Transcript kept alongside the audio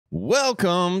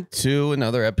Welcome to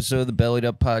another episode of the Bellied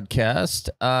Up podcast.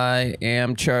 I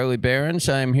am Charlie Berens.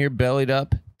 I am here bellied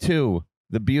up to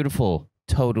the beautiful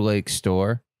Toad Lake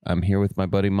store. I'm here with my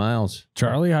buddy Myles.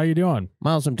 Charlie, how you doing?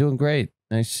 Myles, I'm doing great.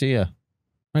 Nice to see you.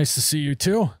 Nice to see you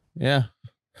too. Yeah.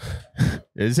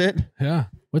 Is it? Yeah.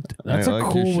 That's a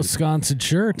like cool Wisconsin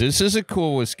shirt. This is a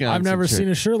cool Wisconsin I've never shirt. seen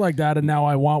a shirt like that, and now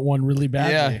I want one really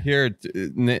badly. Yeah, here,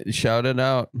 shout it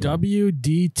out.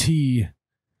 WDT.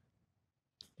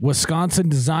 Wisconsin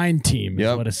Design Team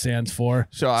is what it stands for.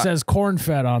 So it says corn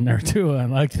fed on there too. I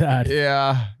like that.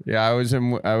 Yeah. I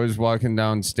was walking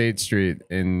down State Street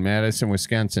in Madison,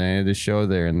 Wisconsin. I had a show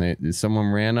there, and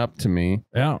someone ran up to me.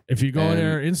 Yeah. If you go to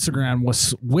their Instagram,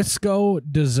 Wisco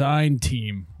Design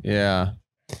Team. Yeah.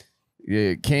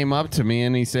 It came up to me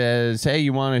and he says, "Hey,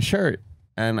 you want a shirt?"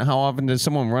 And how often does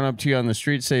someone run up to you on the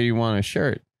street say you want a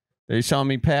shirt? They saw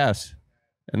me pass.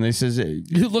 And they says,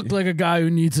 "You looked like a guy who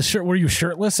needs a shirt." Were you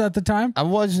shirtless at the time? I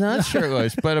was not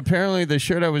shirtless, but apparently the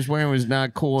shirt I was wearing was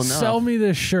not cool enough. Sell me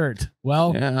this shirt.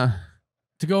 Well, yeah.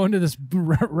 To go into this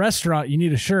restaurant, you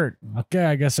need a shirt. Okay,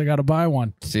 I guess I got to buy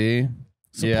one. See?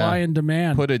 Supply and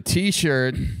demand. Put a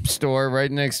T-shirt store right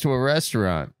next to a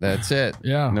restaurant. That's it.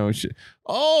 Yeah. No shit.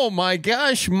 Oh my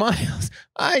gosh, Myles!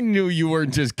 I knew you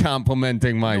weren't just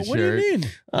complimenting my shirt. What do you mean?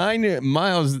 I knew,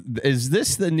 Myles. Is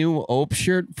this the new Ope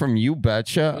shirt from You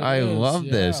Betcha? I love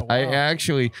this. Wow. I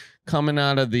actually, coming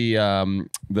out of the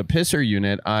pisser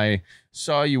unit, I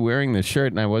saw you wearing the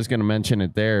shirt, and I was going to mention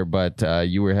it there, but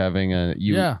you were having a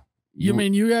You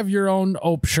mean you have your own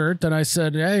Ope shirt? And I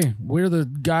said, "Hey, we're the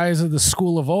guys of the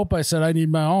School of Ope." I said, "I need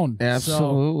my own."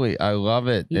 Absolutely. I love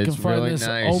it. It's can find really this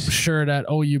nice. Ope shirt at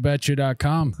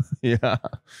oubetcha.com. Yeah.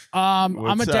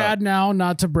 I'm a dad now,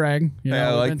 not to brag. You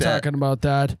know, we've been talking about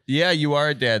that. Yeah, you are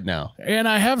a dad now. And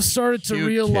I have started to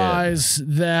realize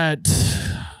that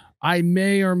I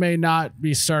may or may not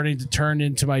be starting to turn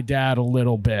into my dad a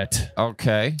little bit.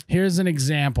 Okay. Here's an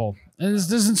example. And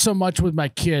this isn't so much with my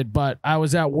kid, but I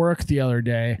was at work the other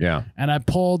day. Yeah. And I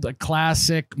pulled a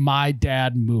classic my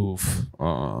dad move.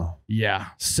 Yeah.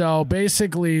 So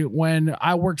basically, when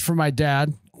I worked for my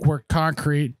dad, worked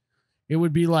concrete, it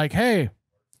would be like, "Hey,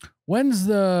 when's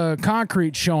the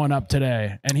concrete showing up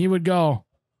today?" And he would go,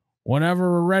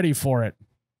 "Whenever we're ready for it."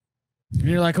 And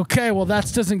you're like, "Okay, well,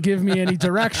 that doesn't give me any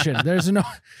direction. There's no,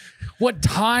 what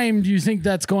time do you think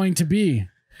that's going to be?"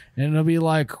 And it'll be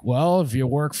like, "Well, if you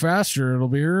work faster, it'll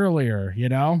be earlier, you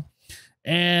know?"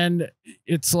 And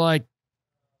it's like,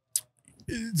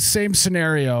 same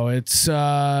scenario. It's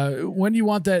when do you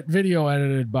want that video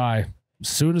edited by? As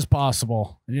soon as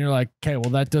possible. And you're like, "Okay,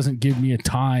 well, that doesn't give me a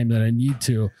time that I need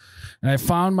to." And I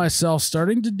found myself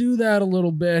starting to do that a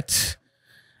little bit.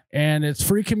 And it's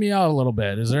freaking me out a little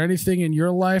bit. Is there anything in your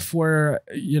life where,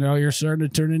 you know, you're starting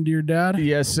to turn into your dad?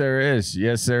 Yes, there is.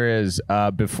 Yes, there is.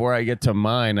 Before I get to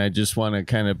mine, I just want to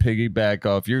kind of piggyback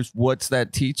off yours. What's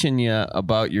that teaching you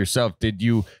about yourself? Did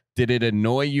it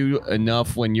annoy you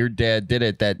enough when your dad did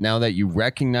it that now that you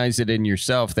recognize it in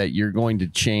yourself that you're going to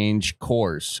change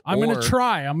course? I'm going to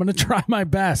try. I'm going to try my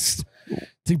best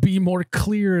to be more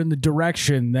clear in the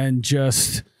direction than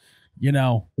just... You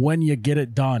know, when you get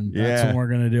it done, that's when we're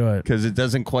going to do it. Because it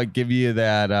doesn't quite give you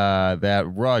that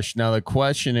rush. Now, the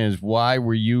question is, why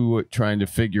were you trying to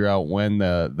figure out when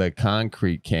the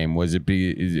concrete came? Was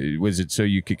it so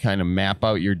you could kind of map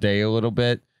out your day a little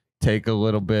bit, take a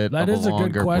little bit of a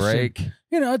longer break?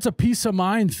 You know, it's a peace of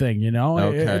mind thing, you know.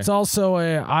 Okay. It's also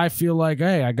I feel like,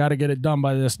 hey, I got to get it done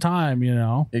by this time, you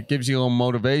know. It gives you a little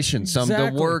motivation, something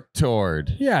to work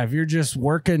toward. Yeah, if you're just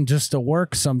working just to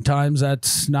work, sometimes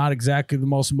that's not exactly the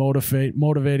most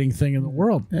motivating thing in the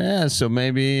world. Yeah, so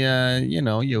maybe, you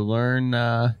know, you learn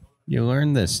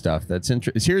this stuff. That's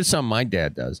interesting. Here's something my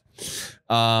dad does.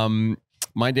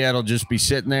 My dad will just be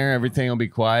sitting there. Everything will be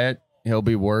quiet. He'll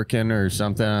be working or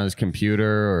something on his computer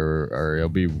or he'll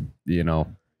be, you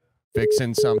know,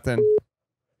 fixing something.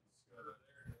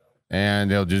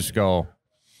 And he'll just go,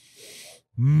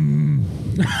 And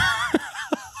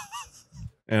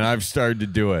I've stared to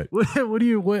do it. What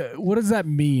does that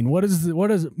mean?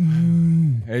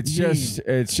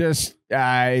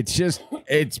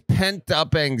 It's pent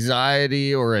up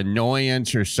anxiety or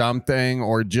annoyance or something,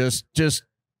 or just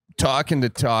talking to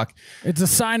talk. It's a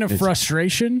sign of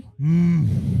frustration.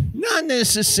 Not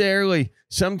necessarily.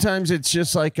 Sometimes it's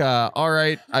just like, all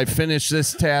right, I finished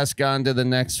this task, on to the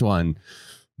next one.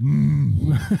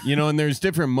 You know, and there's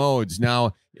different modes.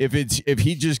 Now, if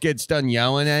he just gets done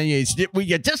yelling at you, will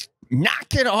you just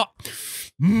knock it off?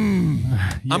 I'm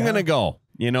gonna go.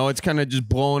 You know, it's kind of just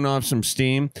blowing off some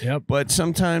steam. Yep. But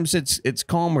sometimes it's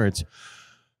calmer. It's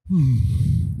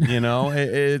You know,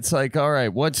 it's like, all right,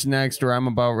 what's next? Or I'm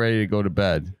about ready to go to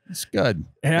bed. It's good.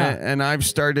 Yeah. And I've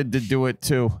started to do it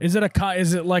too. Is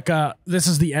it like this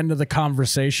is the end of the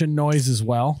conversation noise as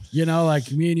well? You know,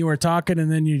 like me and you were talking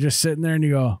and then you're just sitting there and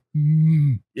you go,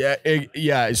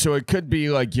 Yeah. So it could be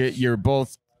like you're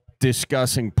both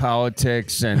discussing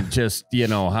politics and just, you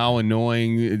know, how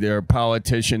annoying their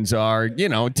politicians are, you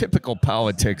know, typical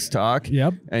politics talk.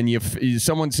 Yep. And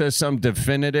someone says something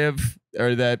definitive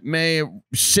or that may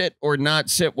sit or not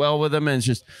sit well with them, and it's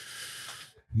just,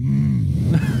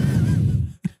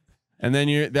 and then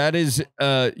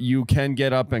you can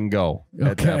get up and go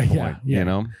at that point, you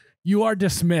know? You are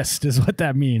dismissed is what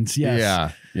that means.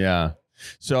 Yes. Yeah.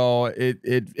 So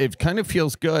it kind of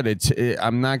feels good.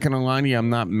 I'm not gonna lie to you. I'm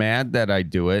not mad that I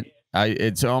do it.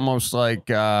 It's almost like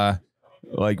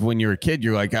when you're a kid,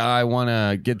 you're like, I want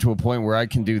to get to a point where I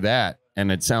can do that,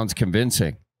 and it sounds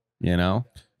convincing, you know.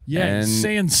 Yeah, and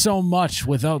saying so much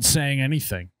without saying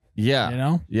anything. Yeah, you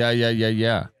know. Yeah.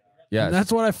 And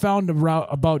that's what I found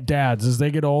about dads. As they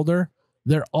get older,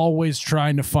 they're always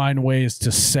trying to find ways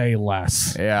to say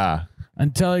less. Yeah.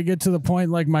 Until you get to the point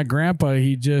like my grandpa,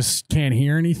 he just can't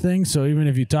hear anything. So even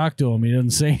if you talk to him, he doesn't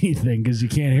say anything because he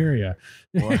can't hear you.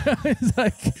 It's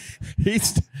like,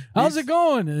 how's it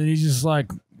going? And he's just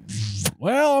like,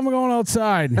 well, I'm going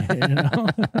outside. You know?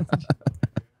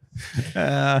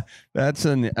 That's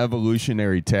an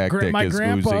evolutionary tactic. My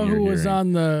grandpa, who was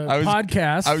on the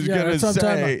podcast, I was going to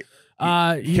say,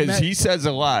 because he says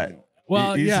a lot.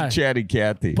 Well, he's a chatty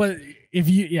Cathy. But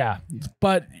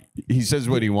but he says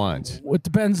what he wants. It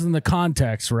depends on the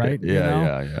context, right?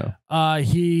 Yeah.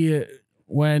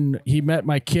 When he met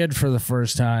my kid for the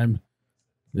first time,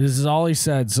 this is all he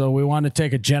said. So we want to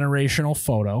take a generational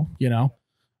photo, you know.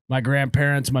 My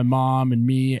grandparents, my mom, and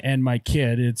me, and my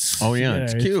kid. It's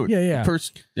cute. Yeah.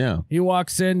 He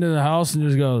walks into the house and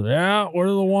just goes, "Yeah, we're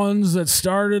the ones that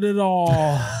started it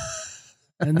all."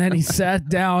 And then he sat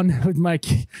down with my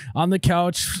kid on the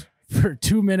couch for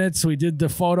 2 minutes. We did the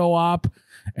photo op,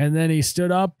 and then he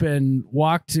stood up and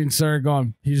walked and started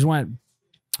going. He just went,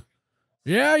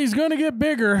 "Yeah, he's gonna get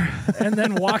bigger," and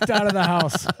then walked out of the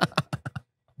house.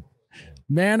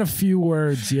 Man, a few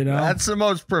words, you know. That's the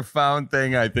most profound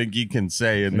thing I think you can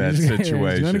say in that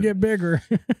situation. He's going to get bigger.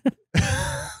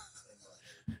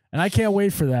 And I can't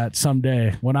wait for that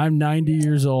someday when I'm 90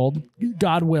 years old,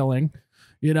 God willing.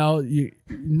 You know,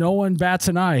 no one bats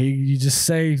an eye. You just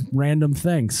say random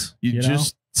things. You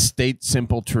just state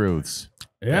simple truths.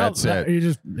 Yeah, that's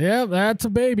it. That's a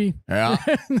baby. Yeah.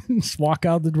 Just walk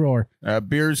out the door.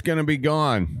 Beer's going to be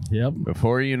gone. Yep.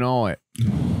 Before you know it.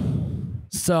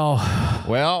 So,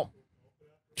 well,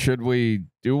 should we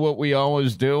do what we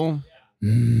always do?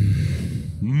 Yeah,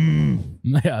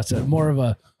 it's more of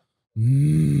a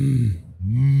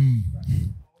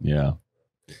yeah.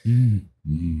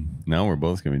 Now we're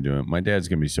both going to be doing it. My dad's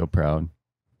going to be so proud.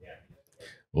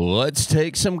 Let's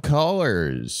take some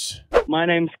callers. My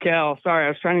name's Cal. Sorry, I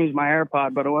was trying to use my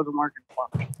AirPod, but it wasn't working for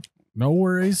me. No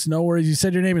worries. You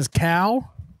said your name is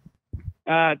Cal?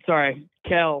 Sorry,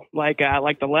 Cal, like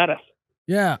the lettuce.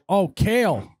 Yeah. Oh,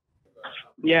 Kale.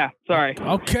 Yeah, sorry.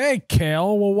 Okay,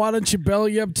 Kale. Well, why don't you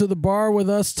belly up to the bar with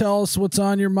us? Tell us what's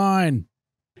on your mind.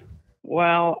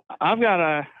 Well, I've got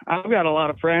a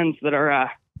lot of friends that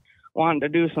are wanting to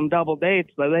do some double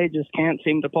dates, but they just can't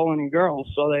seem to pull any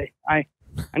girls. So I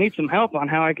need some help on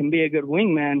how I can be a good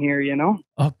wingman here, you know?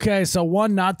 Okay, so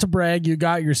one, not to brag, you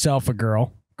got yourself a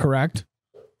girl, correct?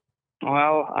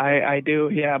 Well, I do,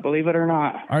 yeah, believe it or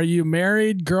not. Are you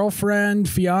married, girlfriend,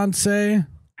 fiance?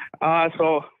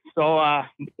 So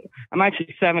I'm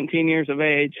actually 17 years of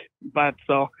age, but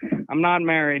so I'm not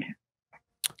married.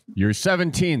 You're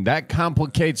 17. That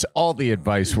complicates all the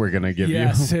advice we're going to give you.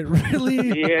 Yes, it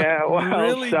really,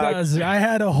 really does. I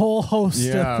had a whole host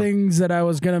of things that I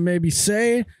was going to maybe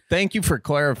say. Thank you for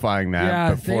clarifying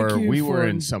that before we were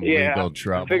in some legal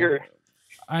trouble. Figure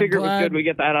it was good we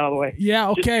get that out of the way.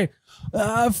 Yeah, okay.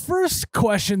 First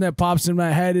question that pops in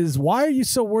my head is, why are you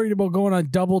so worried about going on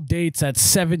double dates at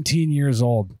 17 years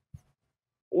old?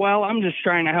 Well, I'm just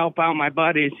trying to help out my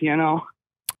buddies, you know.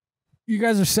 You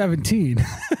guys are 17.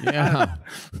 Yeah.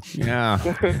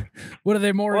 What are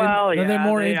they more? Are they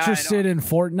more interested in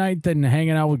Fortnite than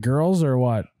hanging out with girls, or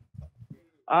what?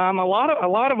 A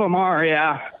lot of them are,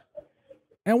 yeah.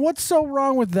 And what's so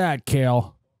wrong with that,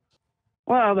 Kale?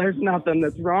 Well, there's nothing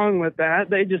that's wrong with that.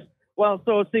 They just,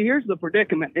 here's the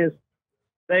predicament is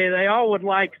they all would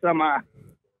like some,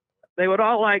 they would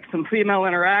all like some female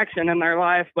interaction in their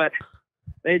life, but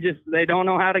they don't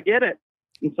know how to get it.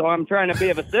 And so I'm trying to be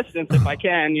of assistance if I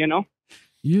can, you know?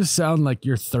 You sound like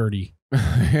you're 30.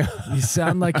 You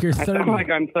sound like you're 30. I sound like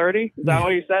I'm 30. Is that what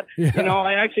you said? Yeah. You know,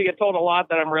 I actually get told a lot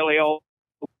that I'm really old,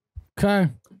 Okay.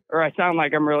 or I sound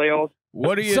like I'm really old.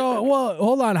 What do you? So, well,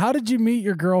 hold on. How did you meet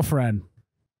your girlfriend?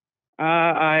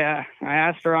 I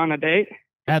asked her on a date.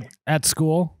 At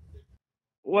school?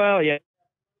 Well, yeah.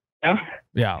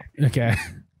 Yeah. Okay.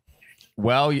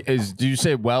 Well, do you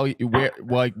say where?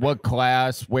 Like what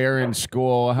class? Where in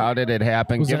school? How did it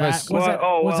happen? Was Give it us.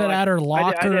 was it at her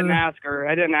locker? I didn't ask her.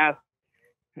 I didn't ask.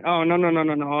 Oh no.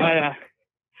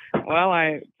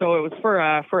 So it was for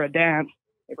a dance.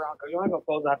 Hey Bronco, you want to go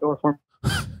close that door for me?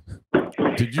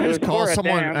 Did you just call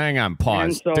someone? dance, Hang on.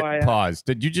 Pause. so Pause.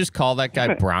 Did you just call that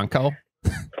guy Bronco?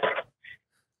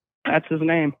 That's his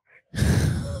name.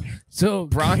 So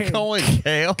Bronco and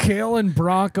Kale. Kale and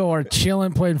Bronco are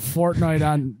chilling playing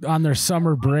Fortnite on their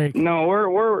summer break. No,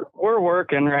 we're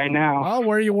working right now. Oh,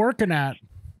 where are you working at?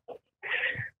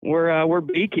 We're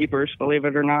beekeepers, believe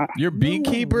it or not. You're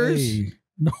beekeepers.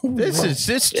 No This way.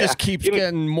 just keeps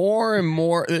getting more and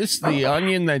more. This is the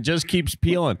onion that just keeps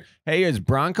peeling. Hey, is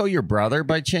Bronco your brother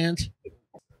by chance?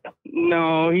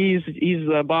 No, he's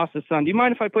the boss's son. Do you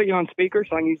mind if I put you on speaker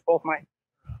so I can use both my hands?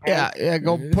 Yeah.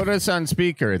 Go put us on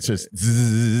speaker. It's just.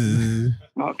 Zzz.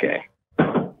 Okay.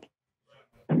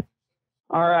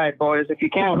 All right, boys. If you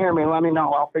can't hear me, let me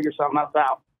know. I'll figure something else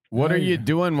out. What are you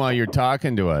doing while you're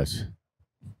talking to us?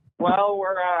 Well,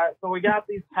 so we got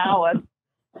these pallets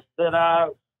that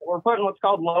we're putting what's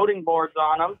called loading boards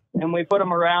on them, and we put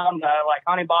them around like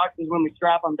honey boxes when we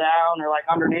strap them down, or like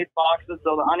underneath boxes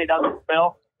so the honey doesn't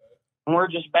spill. And we're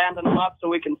just banding them up so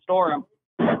we can store them.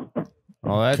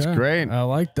 Oh, that's Okay. great. I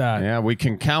like that. Yeah, we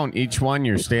can count each one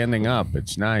you're standing up.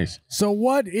 It's nice. So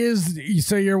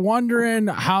so you're wondering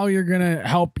how you're going to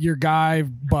help your guy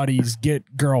buddies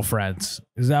get girlfriends.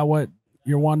 Is that what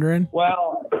you're wondering?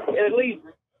 Well, at least,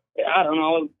 I don't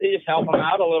know, just help them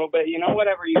out a little bit. You know,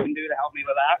 whatever you can do to help me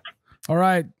with that.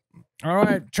 All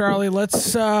right, Charlie,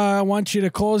 let's I want you to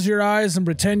close your eyes and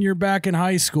pretend you're back in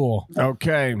high school.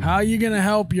 Okay. How are you going to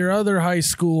help your other high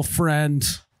school friend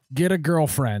get a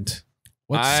girlfriend?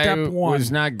 What's step one? I was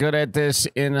not good at this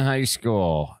in high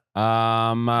school.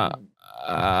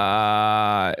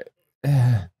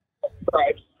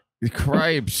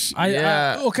 Cripes.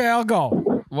 Yeah. Okay, I'll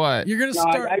go. What? You're going to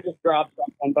No, start. I just dropped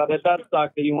something, but it does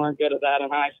suck that you weren't good at that in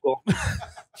high school.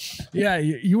 Yeah,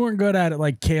 you weren't good at it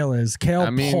like Kale is. Kale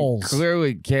pulls.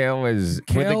 Clearly, Kale is with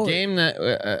Kale- a game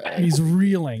that He's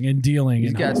reeling and dealing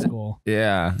in high got- school.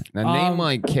 yeah. A name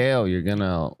like Kale, you're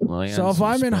gonna land. So if some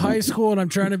I'm in spin. high school and I'm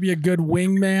trying to be a good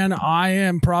wingman, I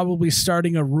am probably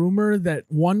starting a rumor that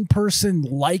one person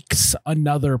likes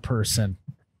another person.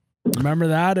 Remember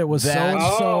that? It was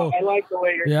so. I like the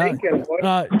way you're thinking.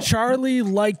 Boy. Charlie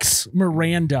likes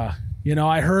Miranda. You know,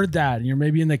 I heard that. You're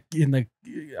maybe in the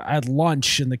at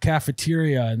lunch in the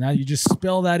cafeteria, and now you just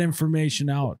spill that information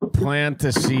out. Plant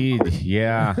the seed.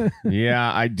 Yeah.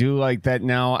 Yeah, I do like that.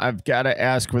 Now I've got to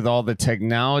ask, with all the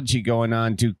technology going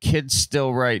on, do kids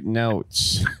still write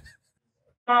notes?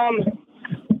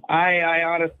 I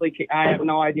honestly, I have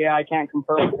no idea. I can't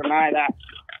confirm or deny that.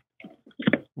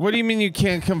 What do you mean you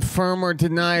can't confirm or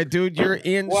deny it, dude? You're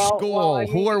in school. Well, I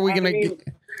mean, Who are we going to get?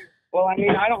 Well, I mean,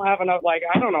 I don't have enough,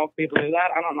 I don't know if people do that.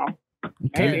 I don't know.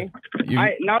 Okay.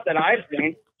 Maybe. Not that I've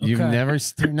seen. You've Okay. never,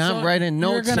 they're not So writing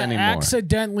notes you're gonna anymore.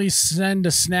 accidentally send a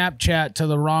Snapchat to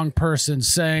the wrong person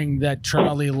saying that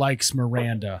Charlie likes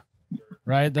Miranda,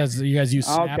 right? That's you guys use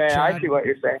Snapchat. Okay, I see what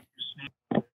you're saying.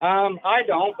 I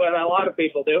don't, but a lot of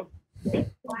people do.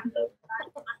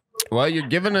 Well, you're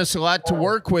giving us a lot to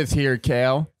work with here,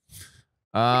 Kale.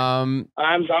 I'm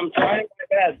trying my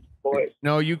best, boys.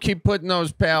 No, you keep putting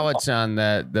those pallets on.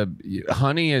 The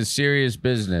honey is serious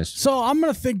business. So I'm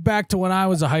gonna think back to when I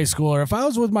was a high schooler. If I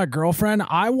was with my girlfriend,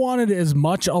 I wanted as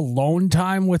much alone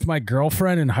time with my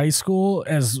girlfriend in high school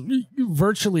as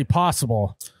virtually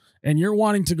possible. And you're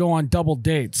wanting to go on double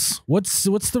dates. What's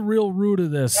the real root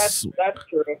of this? That's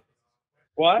true.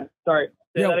 What? Sorry.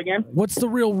 Say that again? What's the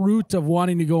real root of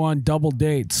wanting to go on double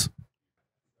dates?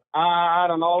 I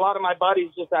don't know. A lot of my buddies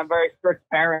just have very strict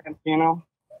parents, you know.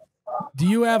 Do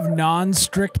you have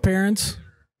non-strict parents?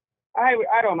 I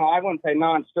don't know. I wouldn't say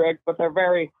non-strict, but they're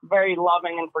very, very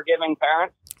loving and forgiving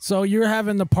parents. So you're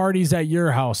having the parties at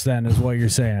your house then, is what you're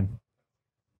saying?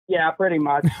 Yeah, pretty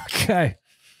much. Okay.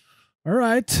 All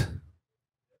right.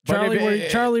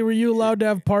 Charlie, were you allowed to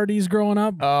have parties growing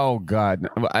up? Oh God,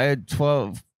 I had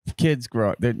 12 kids grow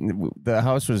up. The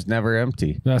house was never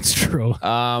empty. That's true.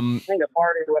 I think a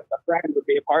party with a friend would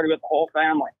be a party with the whole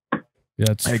family.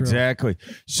 That's true. Exactly.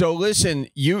 So listen,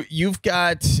 you're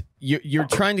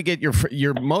trying to get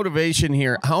your motivation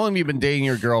here. How long have you been dating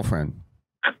your girlfriend?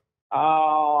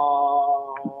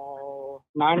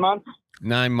 9 months.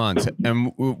 9 months.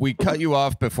 And we cut you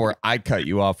off before I cut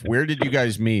you off. Where did you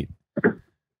guys meet?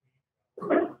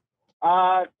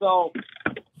 So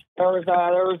there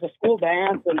was a school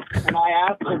dance, and I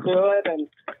asked her to it, and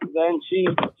then she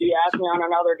asked me on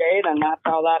another date, and that's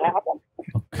how that happened.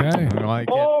 Okay. I like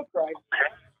Oh, Christ.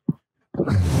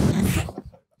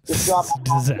 Just dropped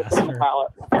my Disaster.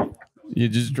 pallet. You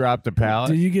just dropped a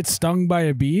pallet? Did you get stung by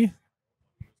a bee?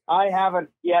 I haven't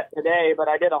yet today, but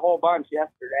I did a whole bunch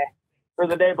yesterday or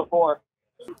the day before.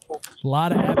 A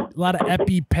lot of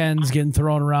EpiPens getting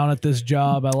thrown around at this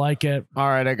job. I like it. All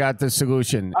right, I got the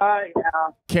solution. Yeah.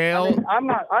 Kale, I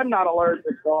mean, I'm not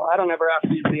allergic, so I don't ever have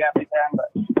to use the EpiPen.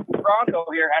 But Bronco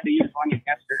here had to use one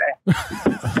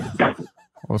yesterday.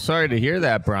 well, sorry to hear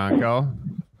that, Bronco.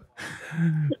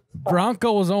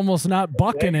 Bronco was almost not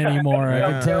bucking anymore. I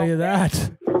can tell you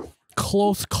that.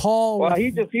 Close call. Well,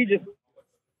 he just took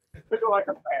it like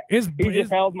a fan. He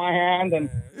just held my hand and.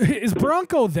 Is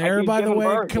Bronco there, by the way?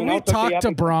 Birth, Can we talk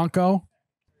to Bronco?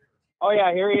 Oh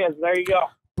yeah, here he is. There you go.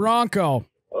 Bronco.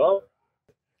 Hello.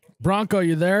 Bronco,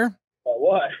 you there?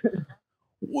 What?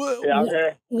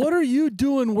 What are you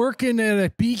doing working at a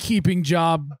beekeeping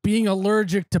job being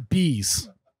allergic to bees?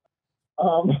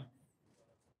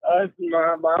 It's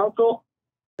my uncle,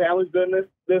 family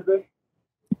business.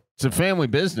 It's a family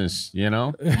business, you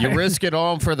know. You risk it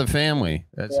all for the family.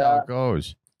 That's how it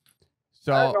goes.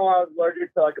 So I know I was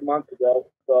allergic to like a month ago.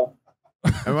 So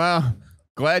well,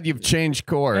 glad you've changed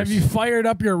course. Have you fired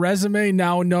up your resume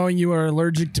now knowing you are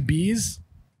allergic to bees?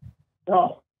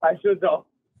 No, I should though.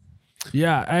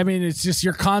 Yeah, I mean, it's just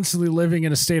you're constantly living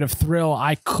in a state of thrill.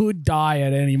 I could die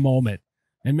at any moment.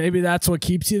 And maybe that's what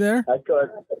keeps you there? I could.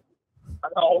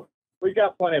 No, we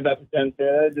got plenty of EpiPens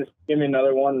here. Just give me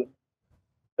another one.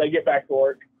 They get back to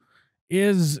work.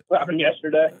 What happened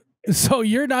yesterday? So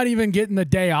you're not even getting the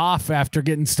day off after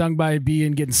getting stung by a bee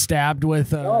and getting stabbed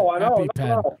with a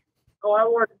EpiPen. No, I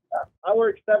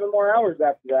work 7 more hours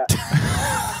after that.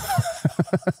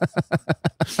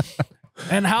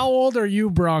 And how old are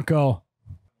you, Bronco?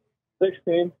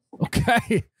 16.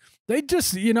 Okay. They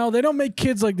just, they don't make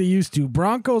kids like they used to.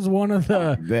 Bronco's one of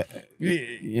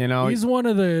he's one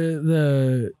of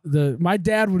the my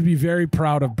dad would be very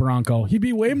proud of Bronco. He'd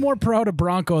be way more proud of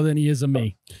Bronco than he is of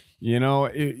me.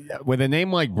 With a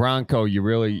name like Bronco, you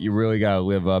really got to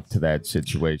live up to that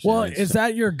situation. Well, is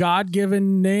that your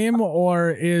God-given name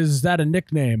or is that a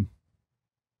nickname?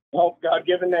 Oh,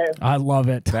 God-given name. I love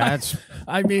it. That's.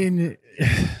 I mean,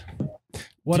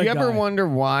 what do you ever guy. wonder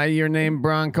why you're named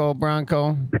Bronco? No,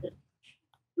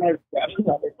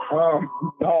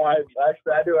 I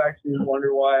do actually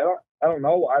wonder why. I don't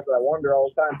know why, but I wonder all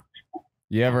the time.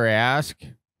 You ever ask?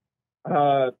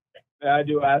 I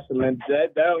do ask them, and they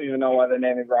don't even know why they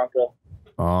named me Bronco.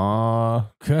 Oh,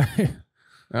 okay.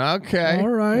 Okay. All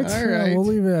right. We'll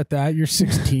leave it at that. You're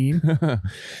 16.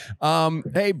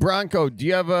 Hey, Bronco, do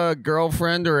you have a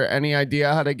girlfriend or any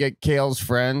idea how to get Kale's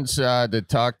friends to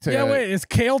talk to? Yeah, wait. Is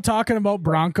Kale talking about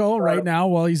Bronco right now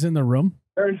while he's in the room?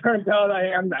 It turns out I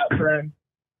am that friend.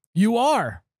 You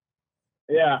are?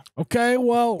 Yeah. Okay,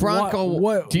 well, Bronco,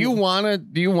 what do you wanna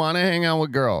hang out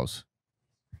with girls?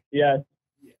 Yes.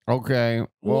 Okay.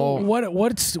 Well,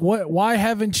 why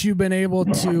haven't you been able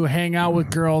to hang out with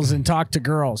girls and talk to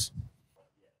girls?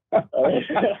 They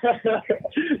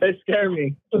scare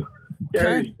me.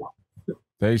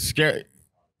 They scare.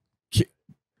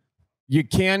 You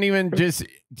can't even just.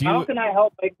 How can I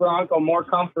help make Bronco more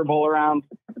comfortable around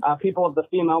people of the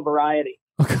female variety?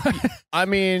 I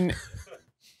mean,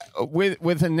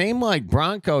 with a name like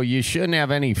Bronco, you shouldn't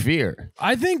have any fear.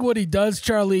 I think what he does,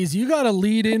 Charlie, is you got to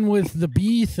lead in with the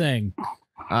bee thing.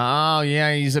 Oh,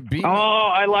 yeah, he's a bee. Oh,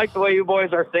 I like the way you boys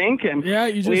are thinking. Yeah,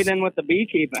 you just lead in with the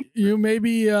beekeeping. You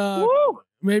maybe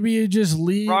you just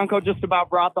lead. Bronco just about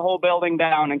brought the whole building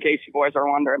down, in case you boys are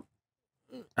wondering.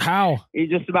 How? He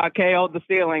just about KO'd the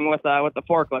ceiling with the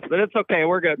forklift, but it's okay.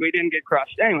 We're good. We didn't get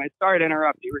crushed. Anyway, sorry to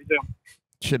interrupt you. Resume.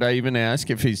 Should I even ask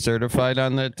if he's certified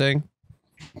on that thing?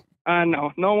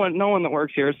 No one that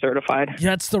works here is certified.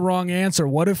 That's the wrong answer.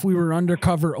 What if we were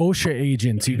undercover OSHA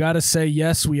agents? You got to say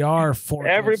yes, we are.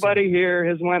 Everybody here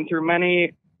has went through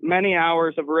many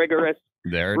hours of rigorous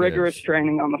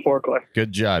training on the forklift.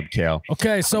 Good job, Kale.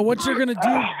 Okay, so what you're gonna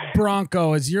do,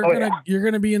 Bronco, is you're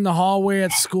gonna be in the hallway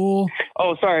at school.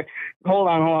 Oh, sorry. Hold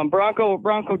on.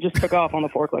 Bronco just took off on the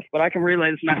forklift, but I can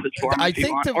relay this message for him if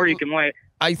you want, or you can wait.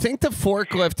 I think the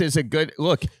forklift is a good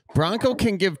look. Bronco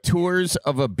can give tours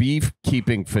of a beef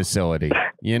keeping facility,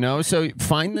 you know. So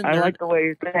find the I like the way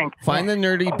you think. Find the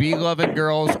nerdy bee loving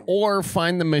girls, or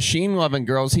find the machine loving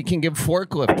girls. He can give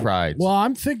forklift rides. Well,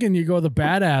 I'm thinking you go the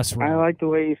badass route. I like the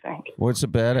way you think. What's a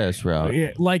badass route?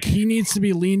 Yeah, like he needs to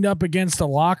be leaned up against a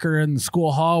locker in the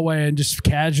school hallway and just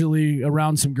casually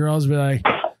around some girls be like,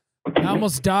 I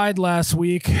almost died last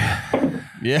week.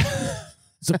 Yeah.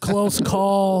 It's a close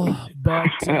call, but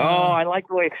I like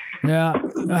the way. Yeah,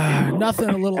 nothing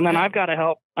a little. And then I've got to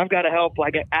help.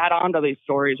 Like add on to these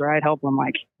stories, right? Help them,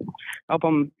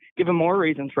 give them more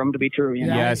reasons for them to be true. You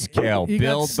know? Yes, Kale.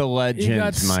 Build the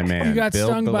legends, my man. He got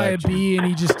stung by a bee, and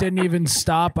he just didn't even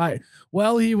stop.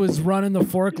 While he was running the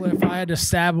forklift, I had to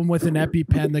stab him with an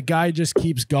EpiPen. The guy just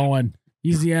keeps going.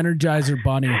 He's the Energizer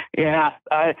Bunny. Yeah.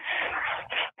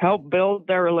 Help build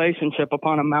their relationship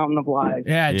upon a mountain of lies.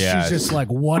 Yeah, she's just like,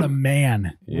 what a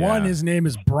man. Yeah. One, his name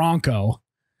is Bronco.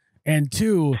 And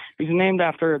two, he's named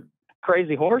after a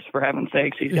crazy horse, for heaven's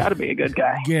sakes. He's got to be a good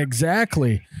guy. Yeah,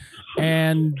 exactly.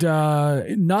 And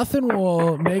nothing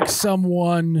will make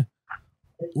someone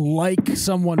like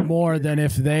someone more than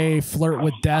if they flirt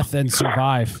with death and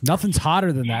survive. Nothing's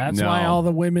hotter than that. That's why all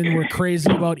the women were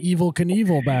crazy about Evel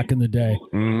Knievel back in the day.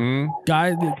 Mm-hmm.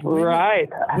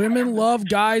 Women love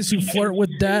guys who flirt with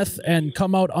death and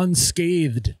come out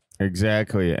unscathed.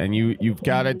 Exactly. And you've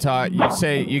got to talk. You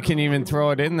say you can even throw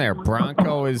it in there.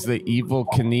 Bronco is the Evel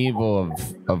Knievel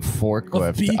of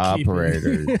forklift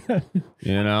operators.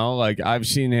 You know, like I've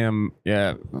seen him.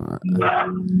 Yeah.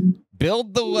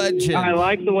 Build the legend. I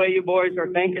like the way you boys are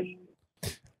thinking.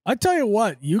 I tell you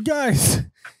what, you guys,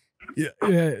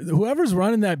 whoever's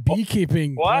running that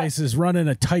beekeeping place is running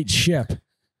a tight ship.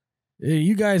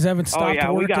 You guys haven't stopped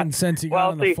working since you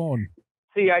got on the phone.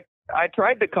 See, I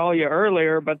tried to call you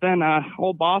earlier, but then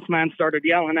old boss man started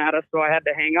yelling at us, so I had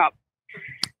to hang up.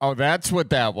 Oh, that's what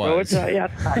that was. So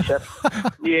it's, it's tight ship.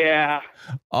 Yeah.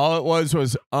 All it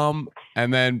was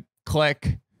and then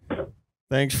click.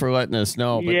 Thanks for letting us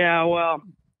know. But yeah, well,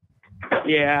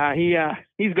 yeah,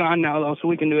 he's gone now though, so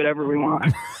we can do whatever we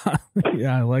want.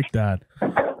 Yeah, I like that.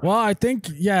 Well, I think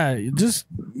just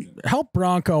help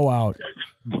Bronco out.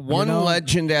 One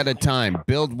legend at a time.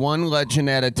 Build one legend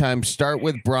at a time. Start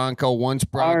with Bronco. Once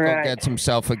Bronco gets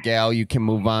himself a gal, you can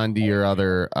move on to your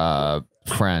other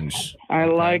friends. I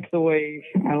like that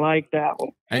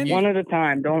one. And one at a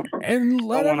time. Don't want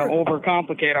to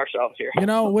overcomplicate ourselves here. You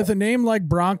know, with a name like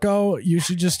Bronco, you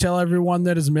should just tell everyone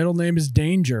that his middle name is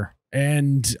Danger.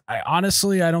 And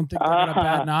honestly, I don't think they're going to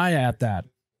bat an eye at that.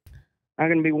 I'm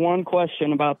going to be one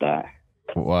question about that.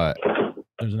 What?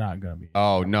 There's not going to be.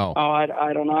 Oh, no. Oh,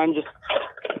 I don't know. I'm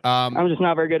just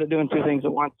not very good at doing two things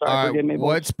at once. Sorry, forgive me.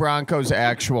 What's Bronco's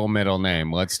actual middle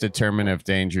name? Let's determine if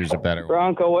Danger's a better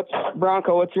one.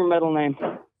 Bronco, what's your middle name?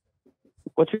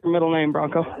 What's your middle name,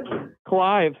 Bronco?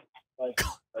 Clive.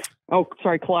 Oh,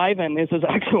 sorry, Cliven is his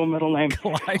actual middle name.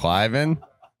 Cliven?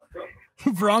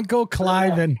 Bronco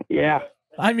Cliven. Yeah.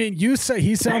 I mean, you say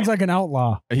he sounds like an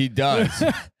outlaw. He does.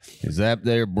 Is that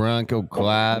there Bronco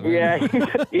Cliven?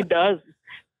 Yeah, he does.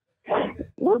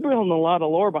 We're building a lot of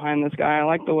lore behind this guy. I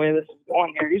like the way this is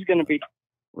going here. He's going to be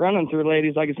running through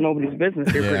ladies like it's nobody's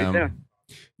business here pretty soon.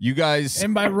 You guys,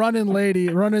 and by running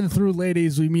through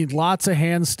ladies, we mean lots of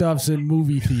hand stuffs in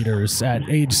movie theaters at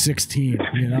age 16.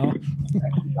 You know,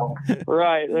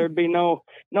 right? There'd be no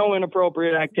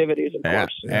inappropriate activities, of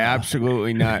course.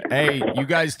 Absolutely not. Hey, you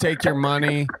guys take your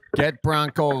money, get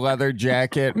Bronco a leather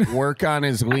jacket, work on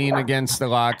his lean against the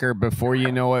locker. Before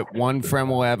you know it, one friend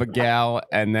will have a gal,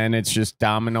 and then it's just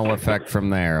domino effect from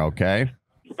there. Okay.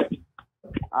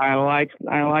 I like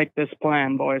this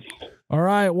plan, boys. All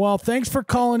right. Well, thanks for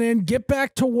calling in. Get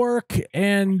back to work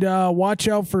and watch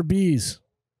out for bees.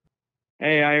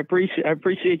 Hey, I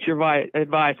appreciate your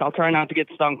advice. I'll try not to get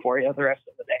stung for you the rest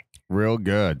of the day. Real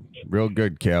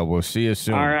good, Cal. We'll see you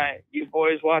soon. All right, you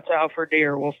boys watch out for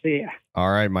deer. We'll see you. All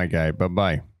right, my guy.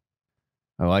 Bye.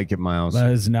 I like it, Myles.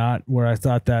 That is not where I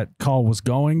thought that call was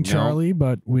going, Charlie.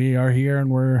 But we are here,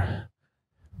 and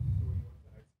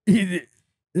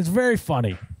it's very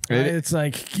funny. It's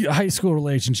like high school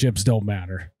relationships don't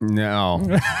matter.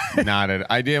 No, not it.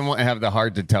 I didn't have the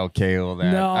heart to tell Kayla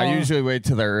that. No. I usually wait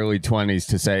till their early 20s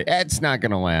to say, it's not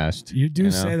going to last. You do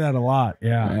say that a lot,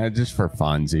 yeah. Just for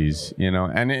funsies, you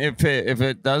know. And if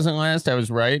it doesn't last, I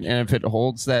was right. And if it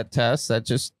holds that test, that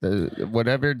just,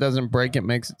 whatever doesn't break it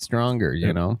makes it stronger,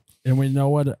 you know. And we know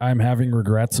what I'm having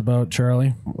regrets about,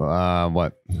 Charlie?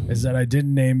 What? Is that I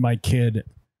didn't name my kid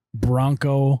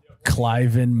Bronco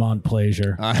Cliven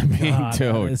Montplaisir. I mean,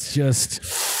 dude, it's just.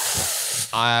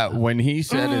 When he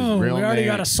said his real name, we already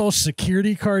got a social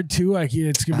security card too.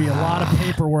 It's gonna be a lot of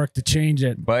paperwork to change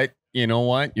it. But you know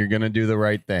what? You're gonna do the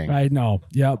right thing. I know.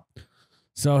 Yep.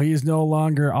 So he's no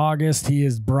longer August. He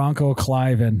is Bronco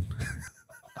Cliven.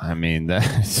 I mean,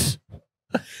 that's.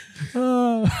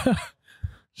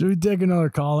 Should we take another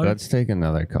caller? Let's take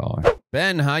another caller.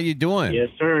 Ben, how you doing? Yes,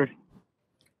 sir.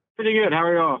 Pretty good. How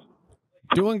are y'all?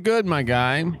 Doing good, my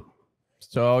guy.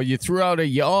 So you threw out a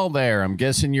y'all there. I'm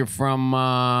guessing you're from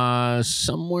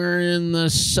somewhere in the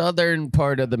southern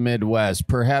part of the Midwest,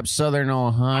 perhaps southern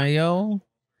Ohio?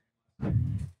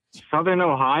 Southern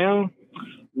Ohio?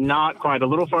 Not quite. A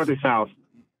little farther south.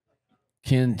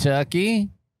 Kentucky?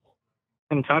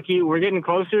 Kentucky? We're getting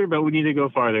closer, but we need to go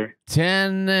farther.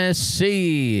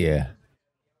 Tennessee?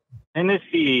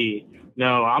 Tennessee?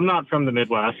 No, I'm not from the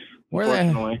Midwest. Where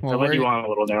unfortunately. I let you on a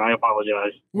little there. I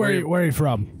apologize. Where are you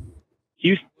from?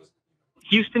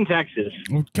 Houston, Texas.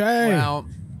 Okay. Well,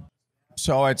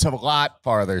 so it's a lot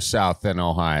farther south than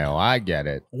Ohio. I get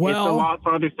it. It's a lot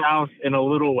farther south and a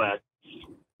little west.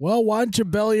 Well, why don't you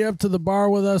belly up to the bar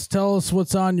with us? Tell us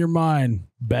what's on your mind,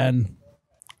 Ben.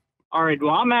 All right.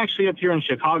 Well, I'm actually up here in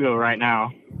Chicago right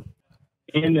now.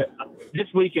 And this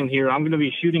weekend here, I'm going to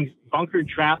be shooting bunker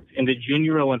traps in the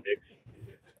Junior Olympics.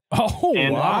 Oh,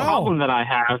 and wow. the problem that I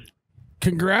have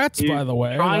Congrats, by the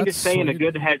way. Trying That's to stay in a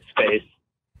good headspace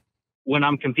when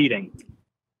I'm competing.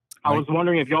 I was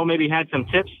wondering if y'all maybe had some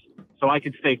tips so I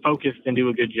could stay focused and do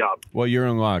a good job. Well, you're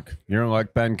in luck. You're in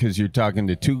luck, Ben, because you're talking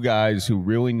to two guys who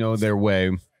really know their way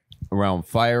around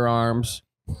firearms,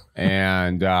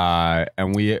 and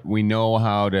we know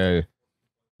how to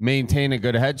maintain a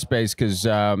good headspace because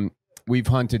we've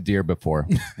hunted deer before.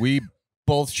 We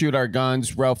both shoot our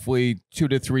guns roughly 2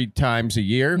 to 3 times a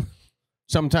year.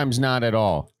 Sometimes not at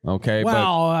all. Okay.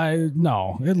 Well,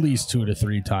 no, at least 2 to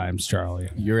 3 times, Charlie.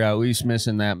 You're at least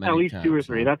missing that many. At least times, 2 or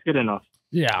 3. That's good enough.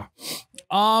 Yeah.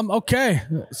 Okay.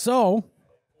 So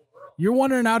you're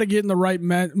wondering how to get in the right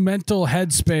mental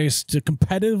headspace to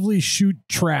competitively shoot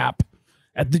trap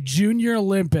at the Junior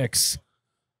Olympics.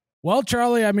 Well,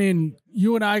 Charlie, I mean,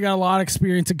 you and I got a lot of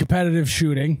experience in competitive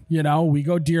shooting. You know, we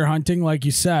go deer hunting, like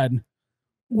you said.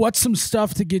 What's some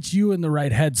stuff to get you in the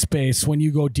right headspace when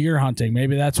you go deer hunting?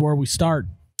 Maybe that's where we start.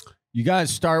 You guys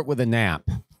start with a nap.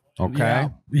 Okay. Yeah.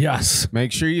 Yes.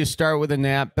 Make sure you start with a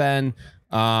nap, Ben.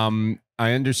 I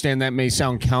understand that may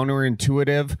sound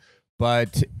counterintuitive,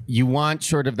 but you want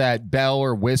sort of that bell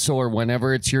or whistle or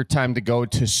whenever it's your time to go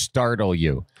to startle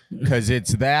you, because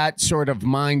it's that sort of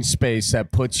mind space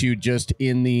that puts you just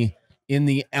in the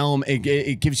elm.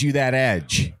 It gives you that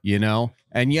edge, you know?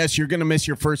 And yes, you're going to miss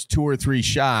your first 2 or 3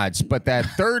 shots, but that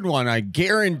third one, I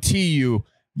guarantee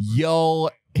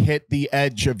you'll hit the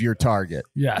edge of your target.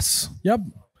 Yes. Yep.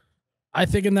 I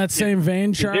think in that same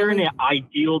vein, Charlie. Is there any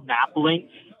ideal nap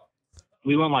length?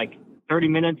 We want like 30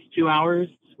 minutes, 2 hours.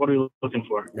 What are we looking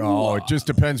for? Oh, it just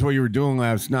depends what you were doing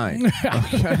last night.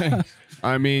 Okay.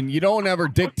 I mean, you don't ever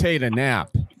dictate a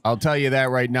nap. I'll tell you that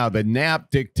right now. The nap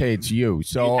dictates you.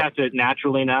 So you have to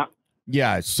naturally nap.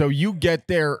 Yeah, so you get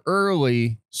there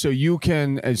early so you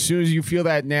can, as soon as you feel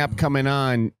that nap coming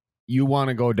on, you want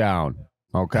to go down,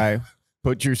 okay?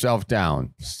 Put yourself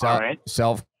down. All right.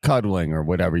 Self-cuddling or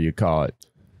whatever you call it.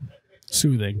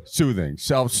 Soothing,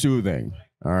 self-soothing,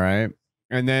 all right?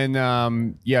 And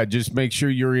then, just make sure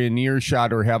you're in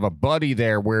earshot or have a buddy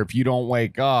there where if you don't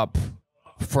wake up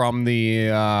from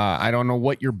the, I don't know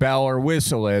what your bell or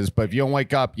whistle is, but if you don't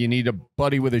wake up, you need a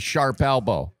buddy with a sharp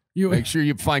elbow. Make sure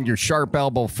you find your sharp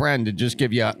elbow friend to just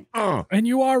give you a. And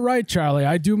you are right, Charlie.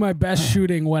 I do my best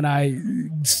shooting when I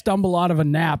stumble out of a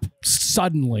nap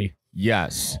suddenly.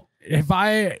 Yes. If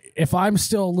I'm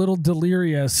still a little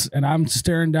delirious and I'm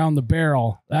staring down the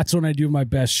barrel, that's when I do my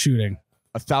best shooting.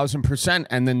 1,000%.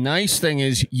 And the nice thing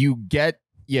is you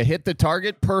hit the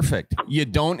target, perfect. You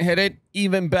don't hit it,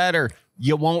 even better.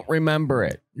 You won't remember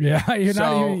it. Yeah, you're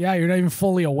not even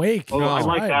fully awake. Oh, I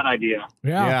like that idea.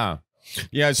 Yeah.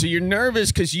 Yeah, so you're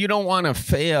nervous because you don't want to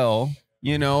fail,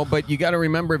 you know, but you got to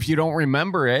remember, if you don't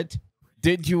remember it,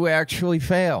 did you actually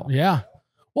fail? Yeah.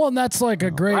 Well, and that's like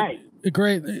a great,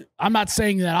 I'm not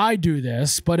saying that I do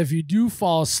this, but if you do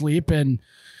fall asleep and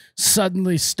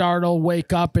suddenly startle,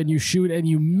 wake up and you shoot and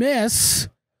you miss,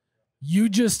 you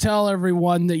just tell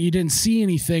everyone that you didn't see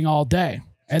anything all day.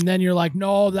 And then you're like,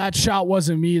 no, that shot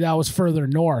wasn't me. That was further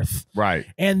north. Right.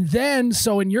 And then,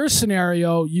 so in your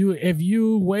scenario, if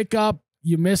you wake up,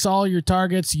 you miss all your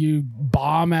targets, you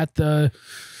bomb at the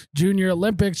Junior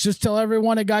Olympics, just tell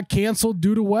everyone it got canceled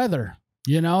due to weather.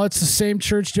 You know, it's the same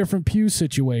church, different pew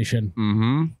situation.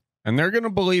 Mm-hmm. And they're going to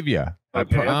believe you. I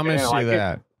promise you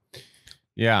that.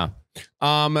 Yeah.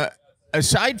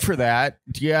 Aside for that,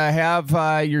 do you have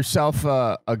yourself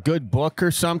a good book or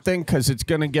something? Because it's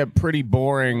going to get pretty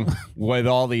boring with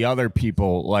all the other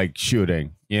people like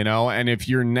shooting, you know? And if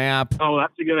your nap... Oh,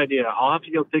 that's a good idea. I'll have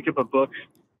to go pick up a book.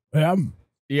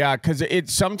 Yeah, because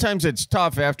sometimes it's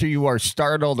tough after you are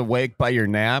startled awake by your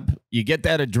nap. You get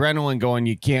that adrenaline going,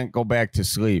 you can't go back to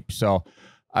sleep. So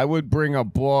I would bring a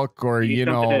book or, you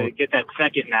know... to get that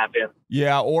second nap in.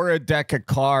 Yeah, or a deck of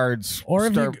cards. Or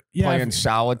if start playing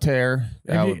solitaire.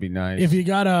 That would be nice. If you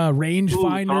got a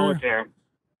rangefinder, solitaire.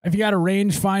 If you got a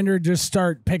rangefinder, just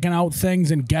start picking out things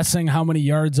and guessing how many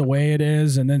yards away it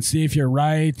is, and then see if you're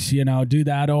right. You know, do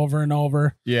that over and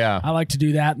over. Yeah, I like to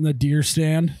do that in the deer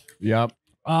stand. Yep.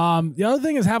 The other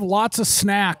thing is have lots of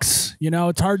snacks. You know,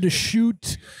 it's hard to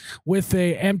shoot with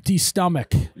a empty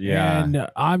stomach. Yeah. And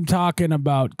I'm talking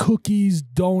about cookies,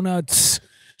 donuts,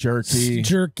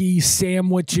 jerky,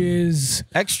 sandwiches,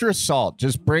 extra salt.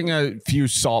 Just bring a few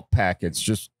salt packets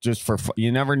just for fun.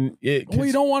 You never well,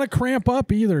 you don't want to cramp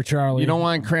up either, Charlie. You don't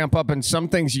want to cramp up, and some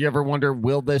things you ever wonder,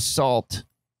 will this salt?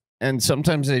 And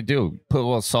sometimes they do. Put a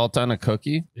little salt on a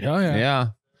cookie. Yeah.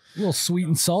 A little sweet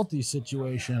and salty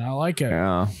situation. I like it.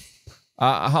 Yeah.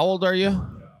 How old are you?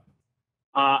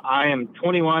 I am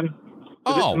 21.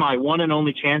 So this is my one and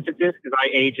only chance at this because I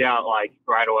age out like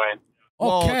right away.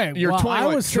 Okay, well, you're 21.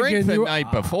 I was drink the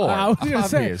night before. I was gonna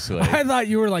say, I thought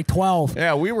you were like 12.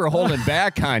 Yeah, we were holding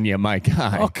back on you, my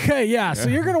guy. Okay, yeah. So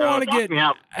you're gonna want to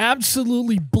get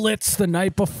absolutely blitzed the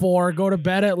night before. Go to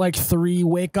bed at like 3,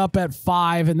 wake up at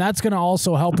 5, and that's gonna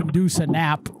also help induce a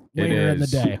nap later in the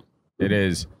day. It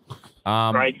is.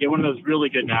 Right, get one of those really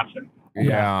good naps.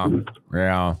 Yeah.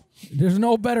 There's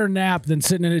no better nap than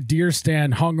sitting in a deer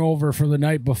stand hungover from the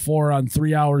night before on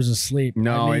 3 hours of sleep.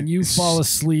 No, I mean, you fall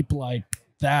asleep like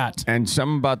that. And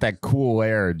something about that cool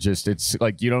air, just it's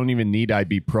like you don't even need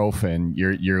ibuprofen.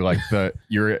 You're like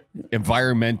you're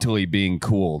environmentally being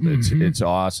cooled. It's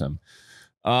awesome.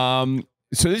 So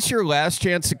this is your last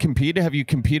chance to compete. Have you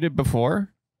competed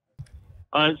before?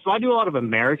 So I do a lot of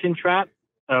American trap,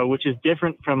 which is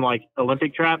different from like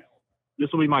Olympic trap. This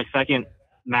will be my second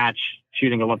match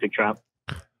shooting Olympic trap.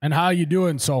 And how you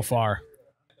doing so far?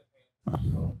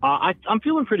 I'm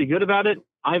feeling pretty good about it.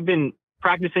 I've been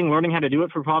practicing, learning how to do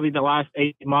it for probably the last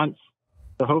 8 months.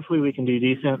 So hopefully we can do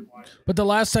decent. But the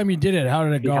last time you did it, how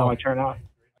did it go? How I turn out.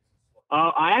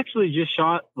 I actually just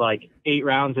shot like 8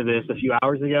 rounds of this a few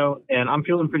hours ago, and I'm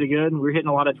feeling pretty good. We're hitting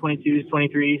a lot of 22s,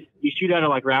 23s. You shoot out of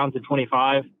like rounds of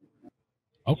 25.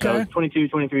 Okay. So 22,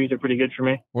 23s are pretty good for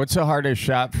me. What's the hardest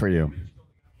shot for you?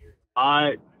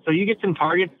 So you get some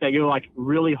targets that go like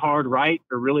really hard right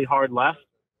or really hard left.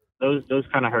 Those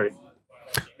kind of hurt.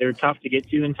 They're tough to get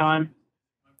to in time.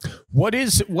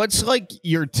 What's like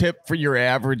your tip for your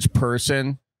average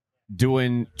person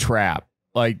doing trap?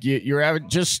 Like you're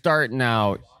just starting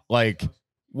out. Like,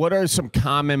 what are some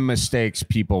common mistakes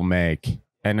people make,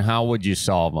 and how would you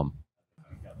solve them?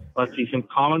 Let's see, some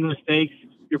common mistakes.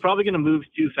 You're probably going to move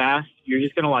too fast. You're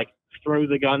just going to like throw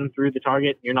the gun through the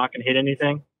target. You're not going to hit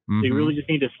anything. So you really just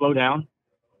need to slow down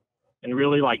and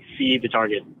really like see the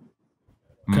target.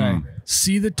 Okay.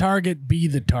 See the target, be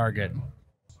the target.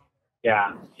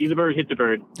 Yeah. See the bird, hit the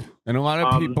bird. And a lot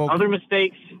of people. Other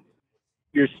mistakes,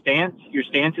 your stance. Your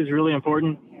stance is really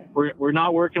important. We're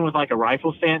not working with like a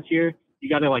rifle stance here. You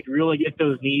got to like really get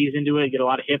those knees into it, get a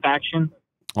lot of hip action.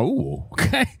 Oh.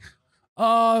 Okay.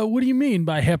 What do you mean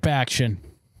by hip action?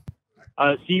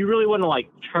 So you really want to like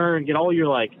turn, get all your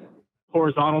like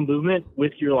horizontal movement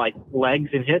with your like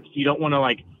legs and hips. You don't want to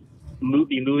like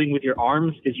be moving with your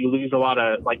arms because you lose a lot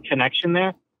of like connection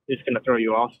there. It's going to throw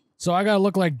you off. So I got to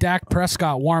look like Dak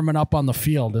Prescott warming up on the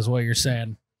field is what you're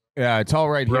saying. Yeah, it's all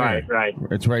right here. Right.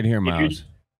 It's right here, Myles. If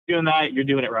you're doing that, you're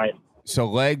doing it right. So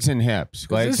legs and hips.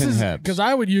 Because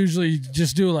I would usually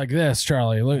just do it like this,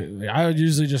 Charlie. Look, I would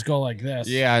usually just go like this.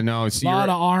 Yeah, no. A lot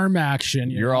of arm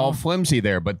action. You're all flimsy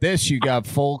there, but this you got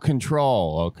full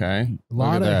control. Okay, a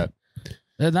lot of that.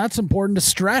 And that's important to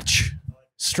stretch.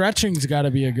 Stretching's got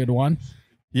to be a good one.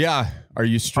 Yeah. Are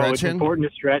you stretching? It's important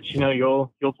to stretch. You know,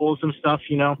 you'll pull some stuff.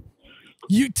 You know,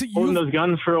 holding those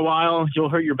guns for a while, you'll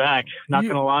hurt your back. Not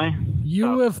gonna lie.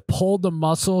 You have pulled the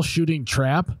muscle shooting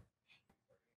trap.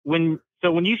 When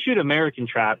you shoot American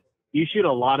trap, you shoot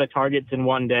a lot of targets in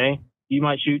one day. You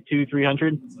might shoot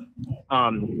 200-300.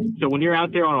 So when you're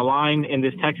out there on a line in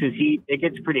this Texas heat, it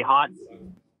gets pretty hot,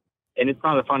 and it's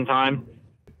not a fun time.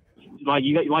 Like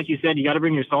you said, you got to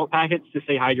bring your salt packets to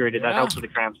stay hydrated. That helps with the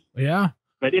cramps. Yeah,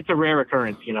 but it's a rare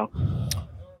occurrence, you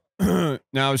know.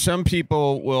 Now, some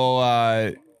people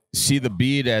will see the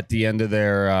bead at the end of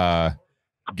their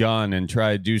gun and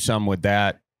try to do something with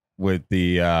that with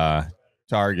the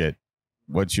target.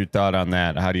 What's your thought on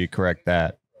that? How do you correct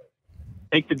that?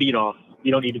 Take the bead off.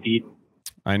 You don't need a bead.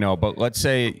 I know, but let's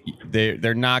say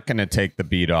they're not going to take the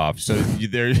bead off, so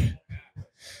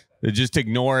they just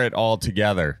ignore it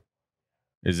altogether.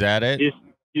 Is that it? Just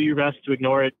do your best to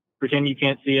ignore it. Pretend you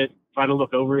can't see it. Try to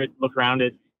look over it, look around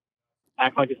it,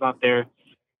 act like it's not there.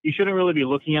 You shouldn't really be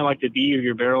looking at like the bead or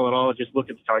your barrel at all. Just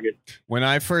look at the target. When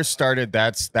I first started,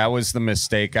 that was the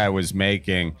mistake I was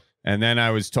making, and then I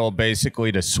was told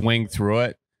basically to swing through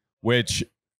it, which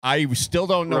I still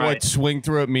don't know what swing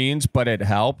through it means, but it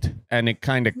helped, and it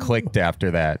kind of clicked after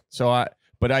that. So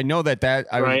but I know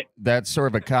that's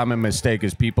sort of a common mistake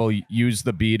is people use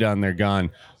the bead on their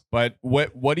gun. But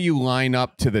what do you line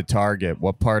up to the target?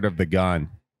 What part of the gun?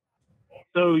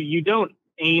 So you don't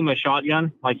aim a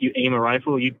shotgun like you aim a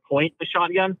rifle. You point the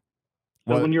shotgun.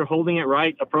 So when you're holding it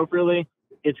right appropriately,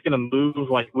 it's going to move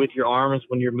like with your arms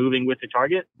when you're moving with the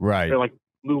target. Right. Or like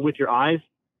move with your eyes.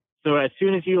 So as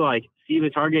soon as you like see the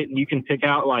target and you can pick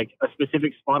out like a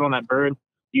specific spot on that bird,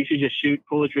 you should just shoot,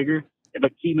 pull the trigger,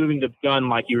 but keep moving the gun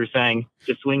like you were saying,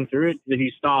 just swing through it. If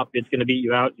you stop, it's going to beat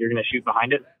you out. You're going to shoot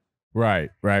behind it. Right.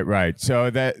 So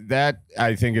that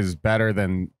I think is better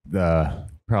than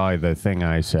probably the thing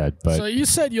I said. But so you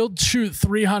said you'll shoot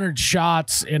 300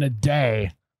 shots in a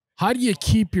day. How do you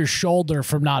keep your shoulder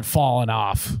from not falling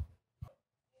off?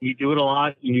 You do it a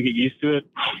lot and you get used to it.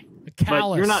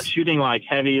 But you're not shooting like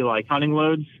heavy, like hunting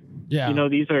loads. Yeah. You know,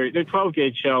 they're 12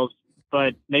 gauge shells,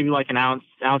 but maybe like an ounce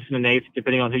and an eighth,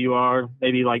 depending on who you are,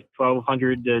 maybe like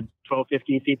 1,200 to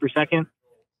 1,250 feet per second.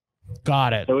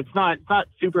 Got it. So it's not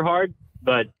super hard,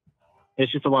 but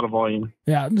it's just a lot of volume.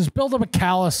 Yeah, just build up a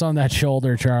callus on that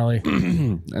shoulder, Charlie.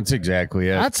 That's exactly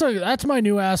it. That's my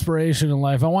new aspiration in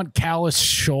life. I want callus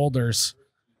shoulders.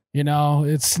 You know,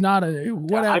 it's not a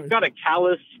whatever. I've got a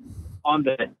callus on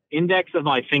the index of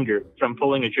my finger from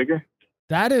pulling a trigger.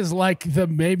 That is like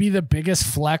maybe the biggest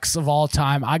flex of all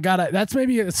time. That's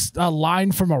maybe a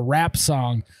line from a rap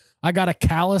song. I got a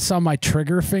callus on my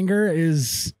trigger finger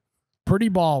is pretty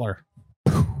baller.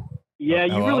 Yeah,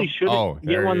 you really shouldn't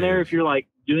get one there if you're like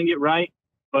doing it right.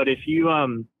 But if you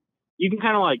you can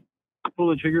kind of like pull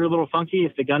the trigger a little funky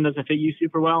if the gun doesn't fit you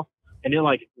super well, and it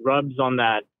like rubs on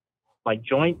that like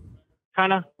joint,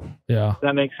 kind of. Yeah. Does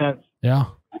that make sense? Yeah.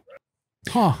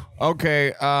 Huh.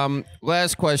 Okay.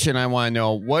 Last question I want to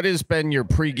know. What has been your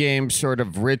pregame sort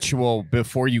of ritual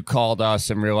before you called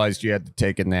us and realized you had to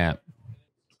take a nap?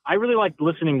 I really like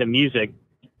listening to music.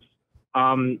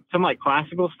 Some like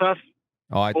classical stuff.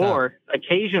 Or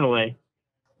occasionally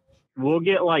we'll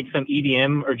get like some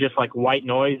EDM or just like white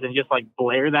noise and just like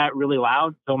blare that really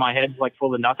loud so my head's like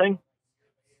full of nothing.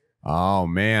 Oh,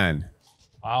 man.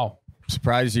 Wow.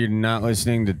 Surprised you're not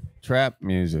listening to trap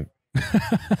music.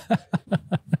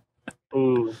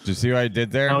 Ooh. Did you see what I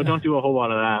did there? No, don't do a whole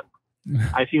lot of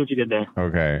that. I see what you did there.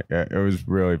 Okay. It was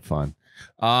really fun.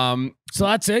 So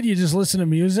that's it? You just listen to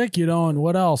music? You don't,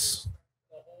 what else?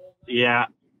 Yeah.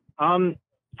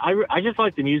 I just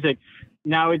like the music.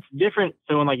 Now it's different.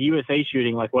 So in like USA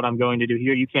shooting, like what I'm going to do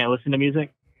here, you can't listen to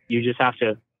music. You just have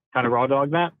to kind of raw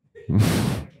dog that.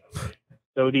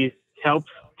 So these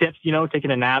tips, you know,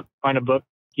 taking a nap, find a book,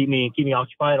 keep me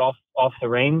occupied off the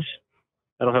range.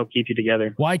 That'll help keep you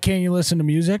together. Why can't you listen to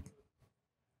music?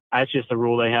 That's just a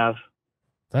rule they have.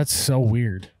 That's so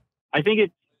weird. I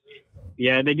think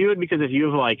they do it because if you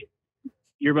have like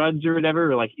earbuds or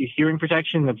whatever, or like hearing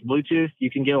protection that's Bluetooth, you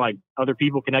can get like other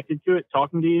people connected to it,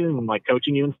 talking to you and like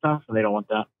coaching you and stuff, and they don't want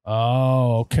that.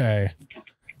 Oh, okay.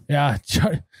 Yeah,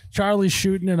 Charlie's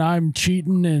shooting and I'm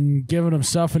cheating and giving him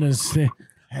stuff in his thing.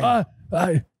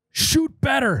 Shoot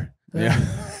better. Yeah.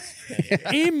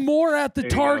 Aim more at the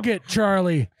target,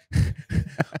 Charlie.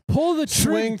 Pull the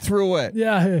swing through it.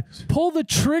 Yeah. Pull the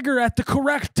trigger at the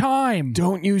correct time.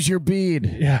 Don't use your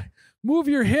bead. Yeah. Move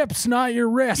your hips, not your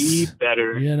wrists. Be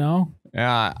better. You know?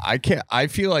 Yeah, I can't. I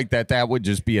feel like that would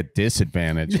just be a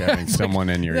disadvantage having someone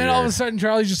in your ear. Then all of a sudden,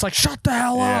 Charlie's just like, shut the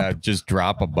hell up. Yeah, just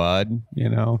drop a bud, you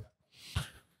know?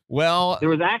 Well, there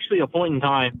was actually a point in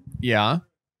time. Yeah.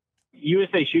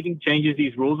 USA Shooting changes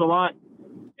these rules a lot.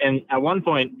 And at one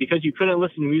point, because you couldn't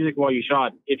listen to music while you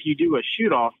shot, if you do a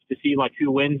shoot off to see like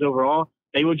who wins overall,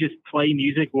 they would just play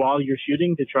music while you're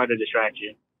shooting to try to distract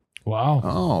you. Wow.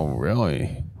 Oh,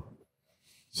 really?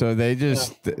 So they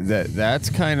just that's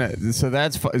kind of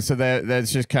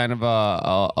that's just kind of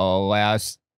a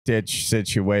last ditch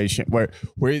situation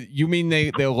where you mean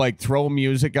they'll like throw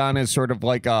music on as sort of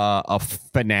like a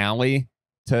finale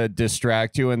to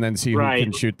distract you and then see who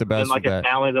can shoot the best. And like with a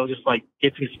finale, they'll just like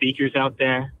get some speakers out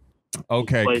there.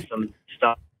 Okay. Play some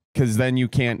stuff. because then you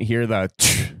can't hear the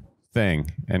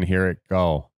thing and hear it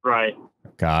go. Right.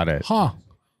 Got it. Huh.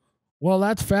 Well,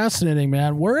 that's fascinating,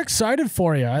 man. We're excited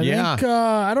for you. I think,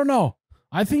 I don't know.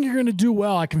 I think you're going to do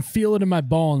well. I can feel it in my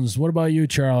bones. What about you,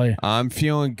 Charlie? I'm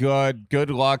feeling good. Good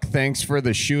luck. Thanks for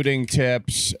the shooting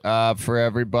tips for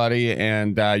everybody.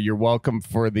 And you're welcome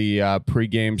for the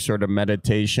pregame sort of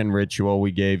meditation ritual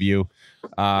we gave you.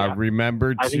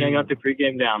 Remember I think I got the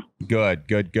pregame down.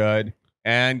 Good.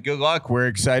 And good luck. We're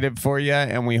excited for you,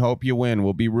 and we hope you win.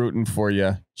 We'll be rooting for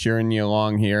you, cheering you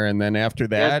along here. And then after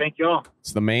that, thank you all.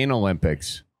 It's the main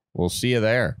Olympics. We'll see you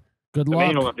there. Good luck. The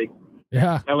main Olympics.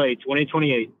 Yeah. LA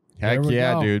 2028. Heck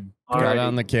yeah, go. dude. Got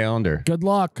on the calendar. Good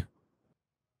luck.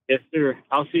 Yes, sir.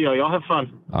 I'll see y'all. Y'all have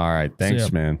fun. All right.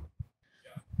 Thanks, man.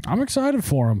 I'm excited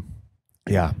for him.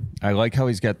 Yeah. I like how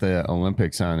he's got the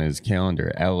Olympics on his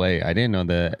calendar. LA. I didn't know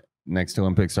the next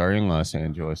Olympics are in Los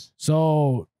Angeles.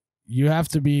 So you have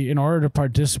to be, in order to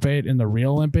participate in the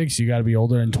real Olympics, you got to be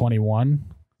older than 21.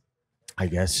 I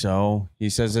guess so. He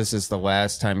says this is the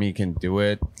last time he can do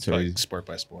it. So like he's sport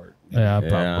by sport. Yeah,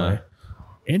 probably.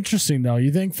 Interesting, though.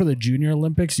 You think for the Junior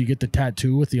Olympics, you get the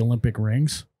tattoo with the Olympic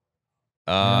rings?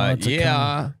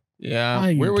 Yeah.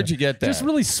 Where would you get that? Just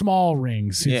really small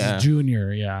rings. It's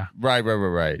junior, yeah.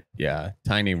 Right. Yeah.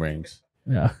 Tiny rings.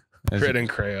 Yeah. Grit and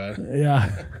crayon.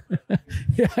 Yeah.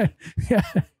 yeah.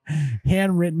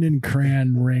 Handwritten in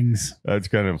crayon rings. That's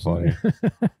kind of funny.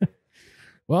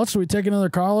 Well, should we take another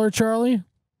caller, Charlie?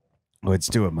 Let's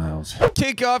do it, Miles.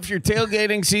 Kick off your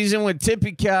tailgating season with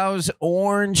Tippy Cow's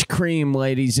Orange Cream,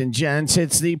 ladies and gents.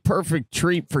 It's the perfect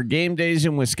treat for game days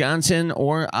in Wisconsin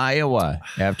or Iowa.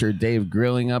 After a day of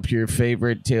grilling up your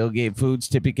favorite tailgate foods,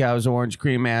 Tippy Cow's Orange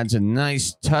Cream adds a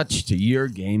nice touch to your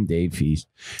game day feast.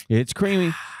 It's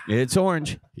creamy. It's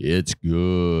orange. It's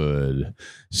good.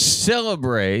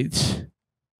 Celebrate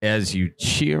as you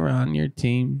cheer on your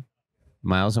team.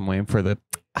 Miles, I'm waiting for the...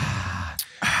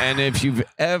 And if you've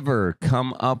ever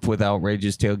come up with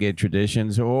outrageous tailgate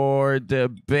traditions or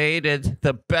debated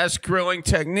the best grilling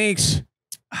techniques,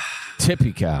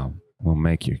 Tippy Cow will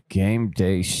make your game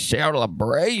day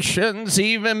celebrations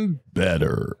even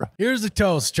better. Here's the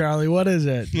toast, Charlie. What is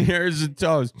it? Here's the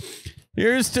toast.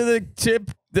 Here's to the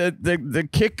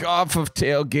kickoff of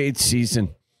tailgate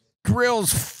season.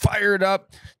 Grills fired up,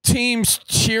 teams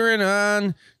cheering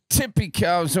on. Tippy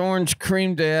Cow's Orange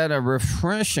Cream to add a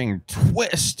refreshing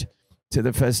twist to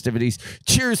the festivities.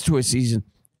 Cheers to a season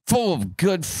full of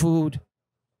good food,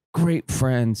 great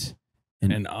friends,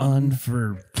 and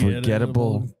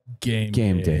unforgettable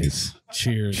game days.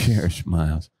 Cheers. Cheers,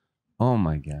 Miles. Oh,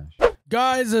 my gosh.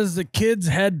 Guys, as the kids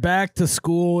head back to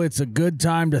school, it's a good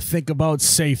time to think about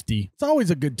safety. It's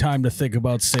always a good time to think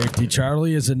about safety,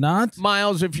 Charlie, is it not?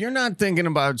 Miles, if you're not thinking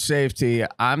about safety,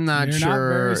 I'm not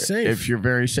sure if you're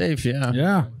very safe. Yeah.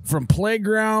 Yeah. From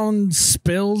playground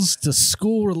spills to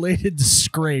school-related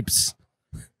scrapes,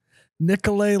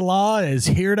 Nicolay Law is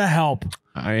here to help.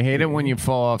 I hate it when you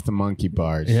fall off the monkey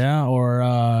bars. Yeah,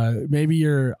 or maybe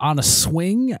you're on a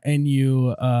swing and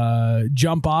you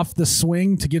jump off the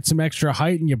swing to get some extra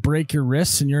height and you break your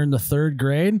wrists and you're in the 3rd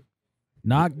grade.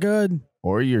 Not good.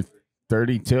 Or you're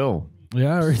 32.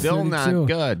 Yeah, or still 32. Not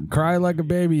good. Cry like a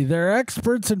baby. They're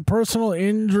experts in personal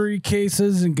injury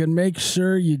cases and can make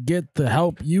sure you get the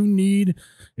help you need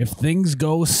if things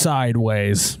go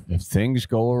sideways. If things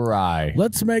go awry.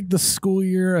 Let's make the school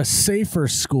year a safer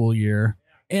school year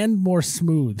and more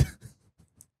smooth.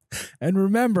 And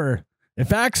remember,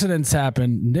 if accidents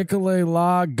happen, Nicolay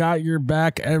Law got your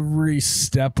back every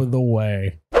step of the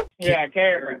way. Yeah,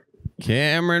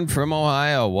 Cameron from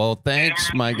Ohio. Well,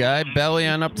 thanks, my guy. Belly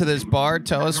on up to this bar.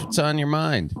 Tell us what's on your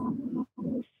mind.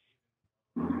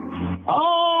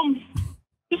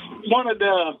 Just wanted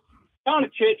to kind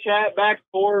of chit chat back and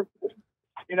forth.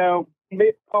 You know,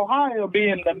 Ohio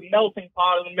being the melting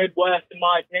pot of the Midwest, in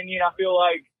my opinion, I feel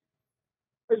like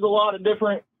there's a lot of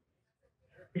different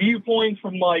viewpoints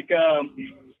from like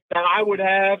that I would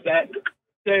have that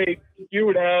say you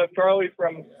would have, Charlie,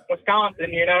 from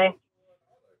Wisconsin. You know.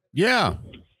 Yeah,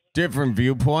 different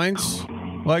viewpoints.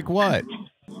 Like what?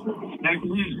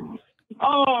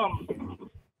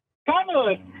 Kind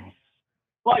of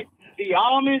like the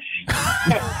Amish.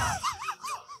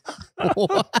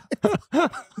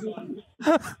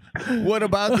 What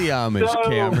about the Amish,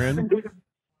 Cameron?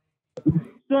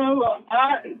 So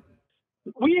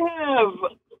we have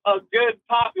a good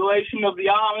population of the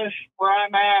Amish where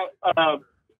I'm at,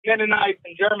 Mennonites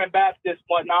and German Baptists and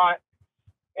whatnot.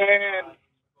 And,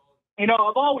 you know,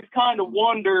 I've always kind of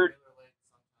wondered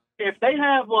if they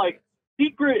have, like,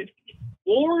 secret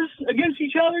wars against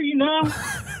each other, you know?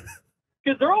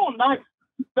 Because they're all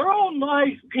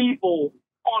nice people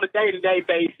on a day-to-day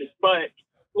basis. But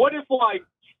what if, like,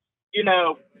 you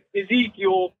know,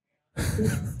 Ezekiel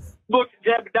looks at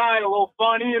Jebediah a little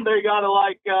funny, and they gotta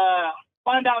like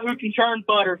find out who can churn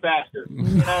butter faster, you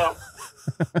know?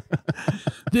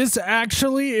 This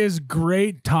actually is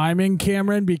great timing,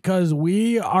 Cameron, because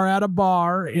we are at a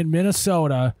bar in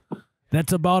Minnesota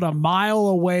that's about a mile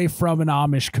away from an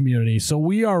Amish community. So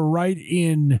we are right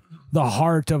in the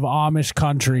heart of Amish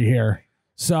country here.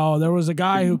 So there was a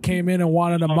guy who came in and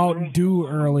wanted a Mountain Dew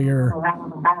earlier.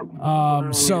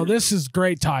 So this is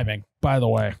great timing, by the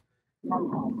way.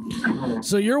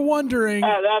 So you're wondering...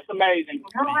 that's amazing.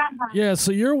 Yeah,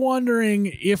 so you're wondering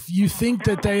if you think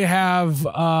that they have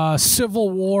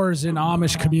civil wars in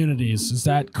Amish communities. Is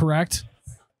that correct?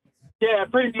 Yeah,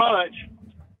 pretty much.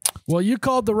 Well, you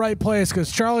called the right place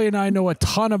because Charlie and I know a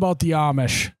ton about the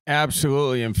Amish.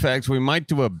 Absolutely. In fact, we might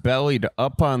do a bellied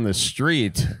up on the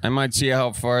street. I might see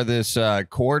how far this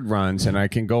cord runs, and I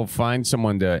can go find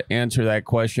someone to answer that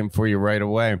question for you right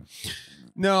away.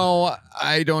 No,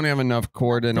 I don't have enough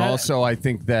cord, and also I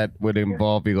think that would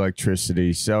involve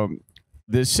electricity. So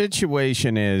the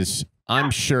situation is,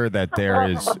 I'm sure that there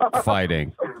is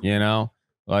fighting, you know?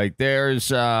 Like there's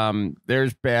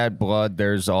bad blood,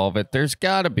 there's all of it. There's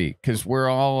got to be, because we're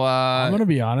all... I'm going to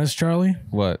be honest, Charlie.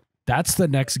 What? That's the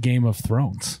next Game of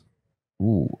Thrones.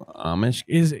 Ooh, Amish?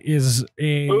 Is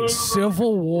a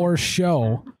Civil War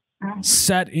show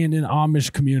set in an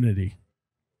Amish community.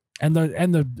 And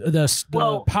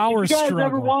the power struggle. You guys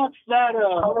ever watch that?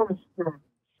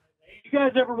 You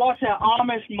guys ever watch that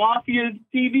Amish Mafia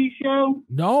TV show?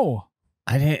 No,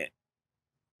 I didn't.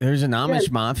 There's an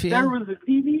Amish Mafia. There was a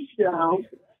TV show.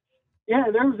 Yeah,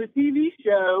 there was a TV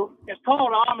show. It's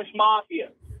called Amish Mafia.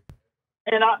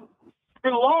 And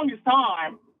for the longest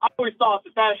time, I always thought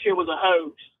that shit was a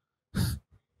hoax.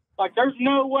 Like, there's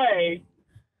no way.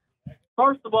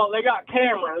 First of all, they got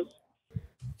cameras.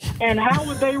 And how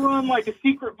would they run like a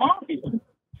secret mafia?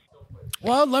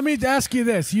 Well, let me ask you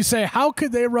this. You say, how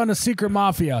could they run a secret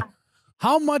mafia?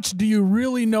 How much do you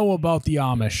really know about the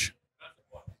Amish?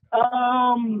 I'd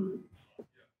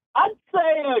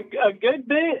say a good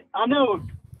bit. I know a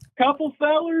couple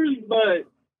fellers, but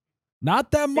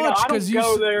not that much, because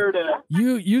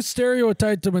you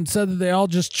stereotyped them and said that they all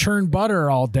just churn butter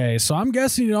all day. So I'm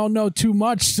guessing you don't know too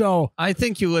much. So I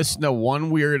think you listen to one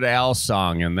Weird Al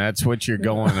song, and that's what you're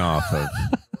going off of.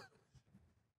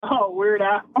 Oh, Weird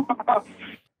Al.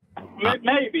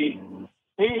 Maybe.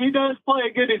 He does play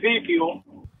a good Ezekiel.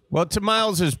 Well, to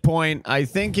Miles's point, I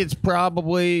think it's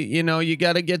probably, you know, you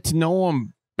got to get to know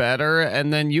him better,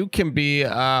 and then you can be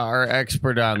our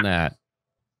expert on that.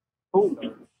 Ooh.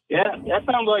 Yeah, that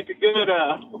sounds like a good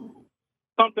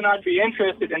something I'd be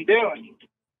interested in doing.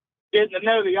 Getting to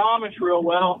know the Amish real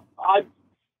well. I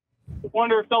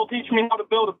wonder if they'll teach me how to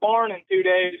build a barn in 2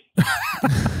 days.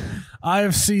 I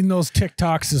have seen those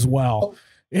TikToks as well.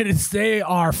 They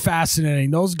are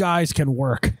fascinating. Those guys can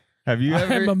work. Have you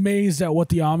ever? I'm amazed at what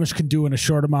the Amish can do in a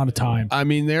short amount of time. I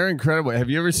mean, they're incredible. Have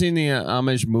you ever seen the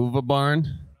Amish move a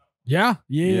barn? Yeah.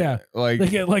 Like they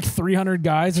get like 300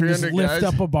 guys and just lift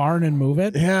up a barn and move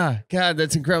it. Yeah. God,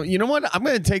 that's incredible. You know what? I'm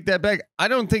going to take that back. I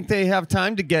don't think they have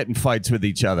time to get in fights with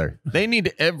each other. They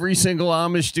need every single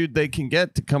Amish dude they can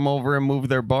get to come over and move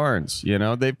their barns. You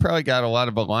know, they've probably got a lot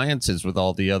of alliances with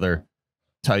all the other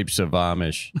types of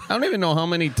Amish. I don't even know how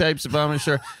many types of Amish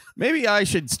are. Maybe I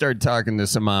should start talking to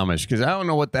some Amish, because I don't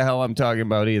know what the hell I'm talking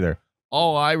about either.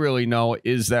 All I really know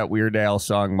is that Weird Al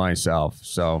song myself.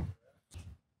 So...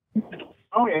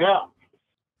 Oh, yeah.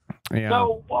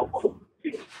 So,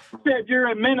 you said you're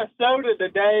in Minnesota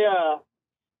today.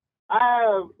 I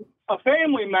have a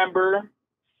family member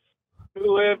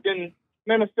who lived in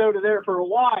Minnesota there for a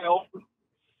while,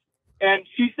 and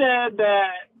she said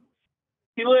that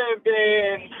she lived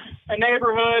in a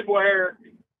neighborhood where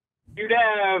you'd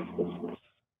have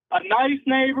a nice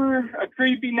neighbor, a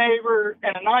creepy neighbor,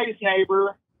 and a nice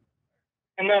neighbor,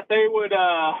 and that they would...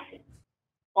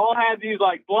 all had these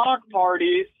like block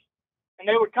parties, and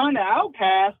they would kind of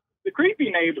outcast the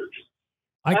creepy neighbors.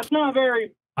 That's not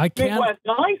very Midwest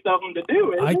nice of them to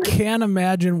do, is it? I can't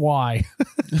imagine why.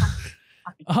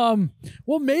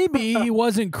 Well, maybe he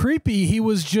wasn't creepy. He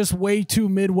was just way too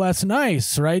Midwest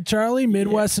nice, right, Charlie?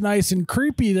 Midwest nice and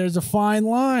creepy. There's a fine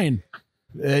line.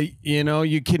 You know,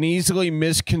 you can easily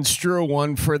misconstrue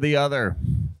one for the other.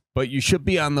 But you should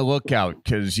be on the lookout,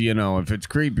 because, you know, if it's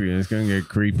creepy, it's going to get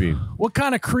creepy. What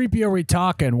kind of creepy are we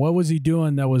talking? What was he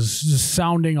doing that was just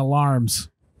sounding alarms?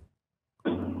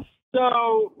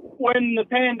 So when the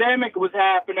pandemic was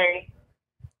happening,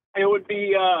 it would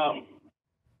be, and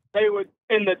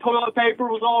the toilet paper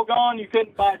was all gone. You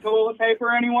couldn't buy toilet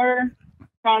paper anywhere.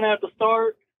 Kind of have to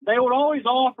start they would always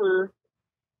offer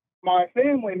my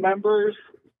family members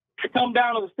to come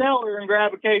down to the cellar and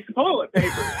grab a case of toilet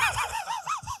paper.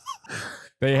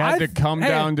 They had to come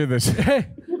down to this. Hey,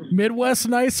 Midwest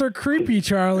nice or creepy,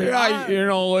 Charlie?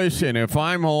 Listen, if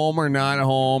I'm home or not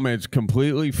home, it's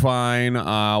completely fine.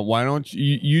 Why don't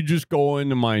you just go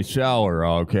into my cellar,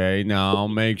 okay? Now,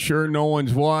 make sure no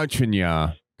one's watching you,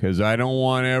 because I don't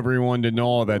want everyone to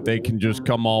know that they can just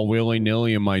come all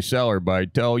willy-nilly in my cellar. But I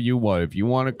tell you what, if you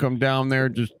want to come down there,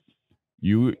 just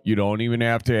you don't even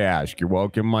have to ask. You're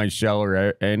welcome in my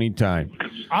cellar anytime.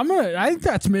 I think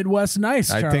that's Midwest nice,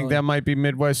 Charlie. I think that might be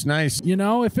Midwest nice. You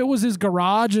know, if it was his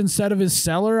garage instead of his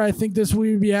cellar, I think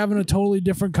we'd be having a totally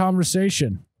different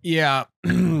conversation. Yeah.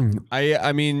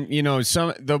 I mean, you know,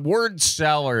 the word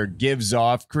cellar gives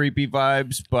off creepy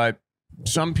vibes, but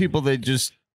some people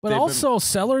But also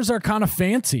cellars are kind of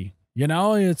fancy. You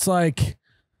know, it's like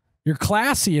you're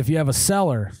classy if you have a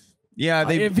cellar. Yeah,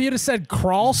 if you'd have said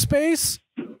crawl space,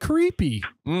 creepy.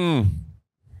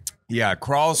 Yeah,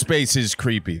 crawl space is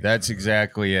creepy. That's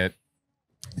exactly it.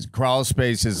 Crawl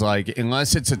space is like,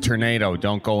 unless it's a tornado,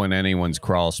 don't go in anyone's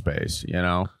crawl space, you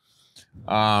know?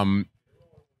 Right.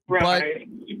 But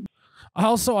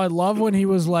also, I love when he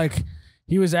was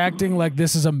acting like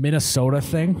this is a Minnesota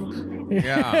thing.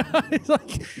 Yeah. It's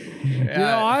like, you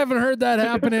know, I haven't heard that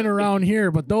happening around here,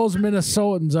 but those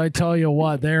Minnesotans, I tell you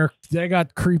what, they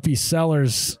got creepy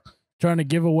cellars trying to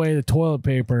give away the toilet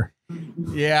paper.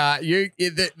 Yeah,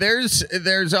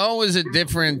 there's always a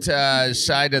different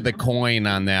side of the coin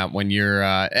on that when you're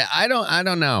I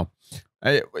don't know.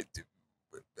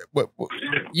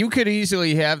 You could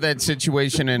easily have that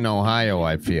situation in Ohio,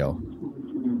 I feel.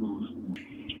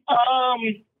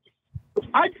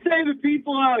 I'd say the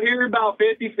people out here about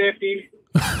 50-50.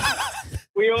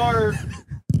 We are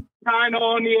kind of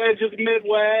on the edge of the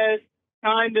Midwest,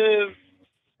 kind of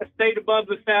a state above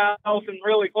the South and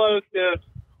really close to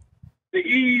the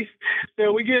East.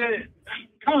 So we get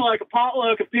kind of like a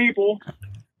potluck of people.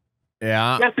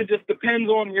 Yeah. I guess it just depends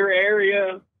on your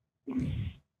area.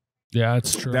 Yeah,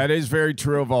 it's true. That is very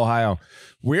true of Ohio.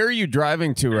 Where are you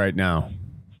driving to right now?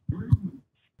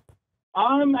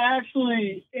 I'm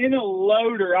actually in a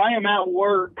loader. I am at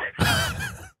work.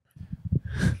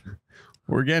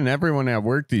 We're getting everyone at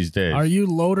work these days. Are you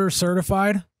loader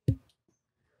certified?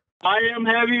 I am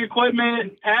heavy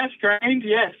equipment pass trained,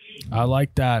 yes. I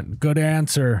like that. Good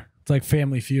answer. It's like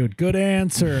Family Feud. Good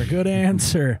answer. Good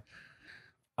answer.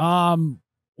 Well,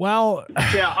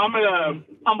 yeah, I'm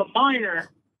a miner,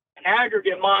 an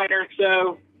aggregate miner,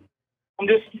 so I'm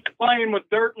just playing with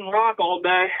dirt and rock all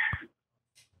day.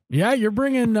 Yeah, you're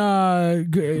bringing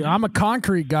I'm a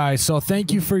concrete guy, so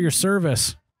thank you for your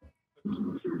service.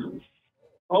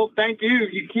 Oh, thank you.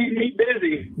 You keep me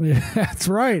busy. Yeah, that's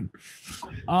right.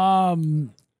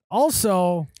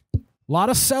 Also, a lot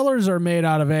of cellars are made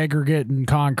out of aggregate and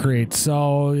concrete,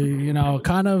 so you know,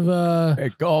 kind of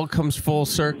it all comes full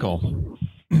circle.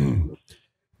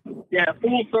 Yeah,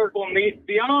 full circle. And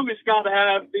the Amish got to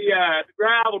have the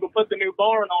gravel to put the new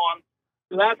barn on,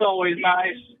 so that's always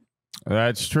nice.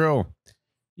 That's true.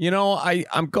 You know,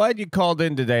 I'm glad you called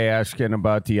in today asking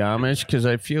about the Amish, because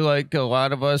I feel like a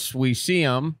lot of us, we see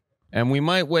them and we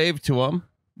might wave to them.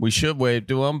 We should wave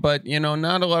to them, but, you know,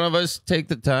 not a lot of us take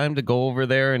the time to go over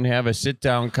there and have a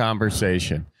sit-down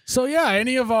conversation. So, yeah,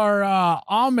 any of our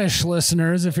Amish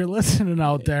listeners, if you're listening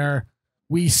out there,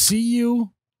 we see you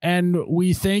and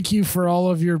we thank you for all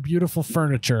of your beautiful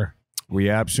furniture. We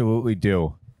absolutely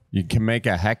do. You can make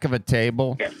a heck of a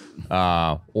table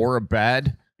or a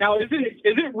bed. Now, is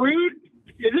it rude?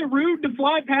 Is it rude to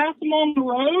fly past them on the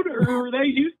road, or are they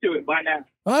used to it by now?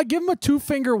 Give them a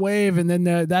 2-finger wave, and then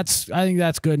I think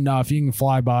that's good enough. You can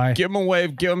fly by. Give them a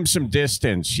wave. Give them some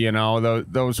distance. You know,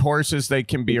 those horses, they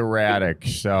can be erratic.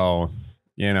 So,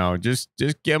 you know, just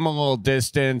give them a little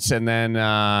distance, and then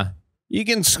you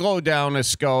can slow down a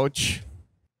scotch.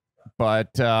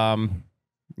 But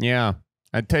yeah,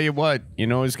 I tell you what, you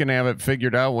know who's gonna have it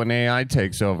figured out when AI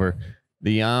takes over?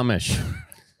 The Amish.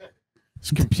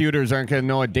 These computers aren't going to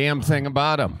know a damn thing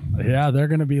about them. Yeah, they're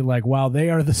going to be like, wow, they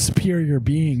are the superior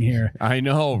being here. I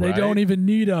know, right? They don't even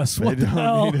need us. What the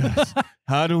hell? Need us.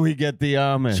 How do we get the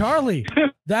Amish? Charlie,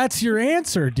 that's your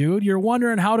answer, dude. You're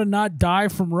wondering how to not die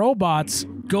from robots.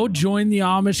 Go join the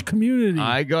Amish community.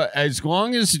 As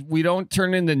long as we don't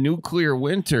turn into nuclear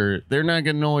winter, they're not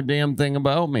going to know a damn thing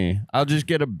about me. I'll just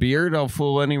get a beard. I'll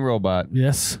fool any robot.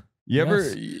 Yes. You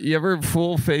ever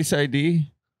fool Face ID?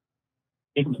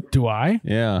 Do I?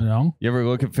 Yeah. No. You ever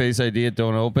look at Face ID, it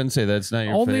don't open, say that's not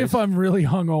your Only face? if I'm really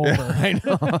hungover. I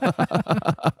know.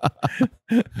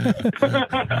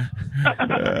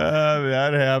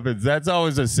 That happens. That's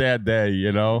always a sad day,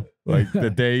 you know? Like the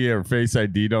day your Face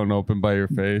ID don't open by your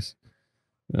face.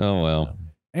 Oh, well.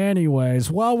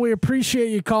 Anyways, well, we appreciate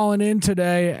you calling in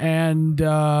today, and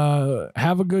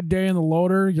have a good day in the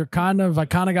loader. I kind of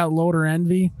got loader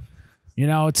envy. You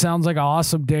know, it sounds like an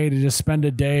awesome day to just spend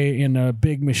a day in a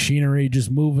big machinery, just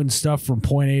moving stuff from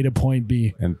point A to point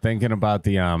B. And thinking about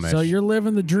the Amish. So you're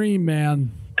living the dream,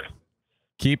 man.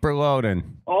 Keep her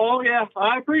loading. Oh, yeah.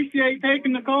 I appreciate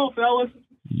taking the call, fellas.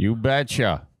 You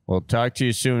betcha. We'll talk to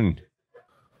you soon.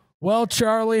 Well,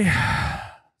 Charlie,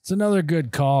 it's another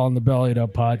good call on the Bellied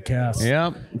Up podcast.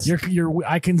 Yep.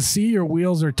 I can see your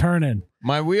wheels are turning.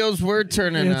 My wheels were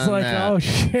turning It's on like, that. oh,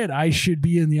 shit, I should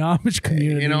be in the Amish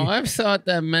community. You know, I've thought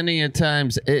that many a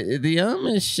times. The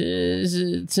Amish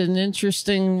it's an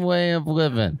interesting way of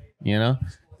living, you know?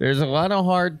 There's a lot of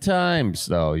hard times,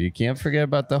 though. You can't forget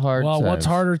about the hard times. Well, what's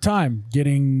harder time?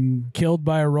 Getting killed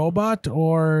by a robot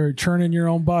or churning your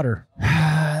own butter?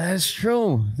 That's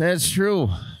true. That's true.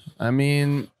 I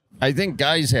mean, I think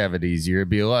guys have it easier. It'd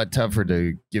be a lot tougher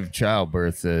to give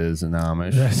childbirth as an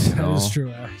Amish. That is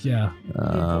true. Yeah.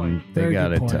 They Very got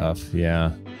good it point. tough.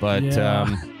 Yeah. But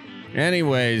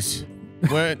anyways,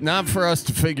 not for us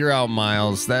to figure out,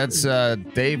 Myles. That's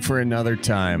Dave for another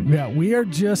time. Yeah, we are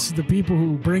just the people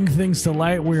who bring things to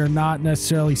light. We are not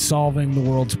necessarily solving the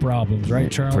world's problems,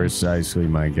 right, Charlie? Precisely,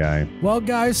 my guy. Well,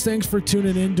 guys, thanks for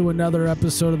tuning in to another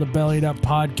episode of the Bellied Up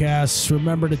podcast.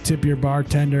 Remember to tip your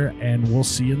bartender, and we'll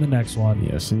see you in the next one.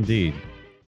 Yes, indeed.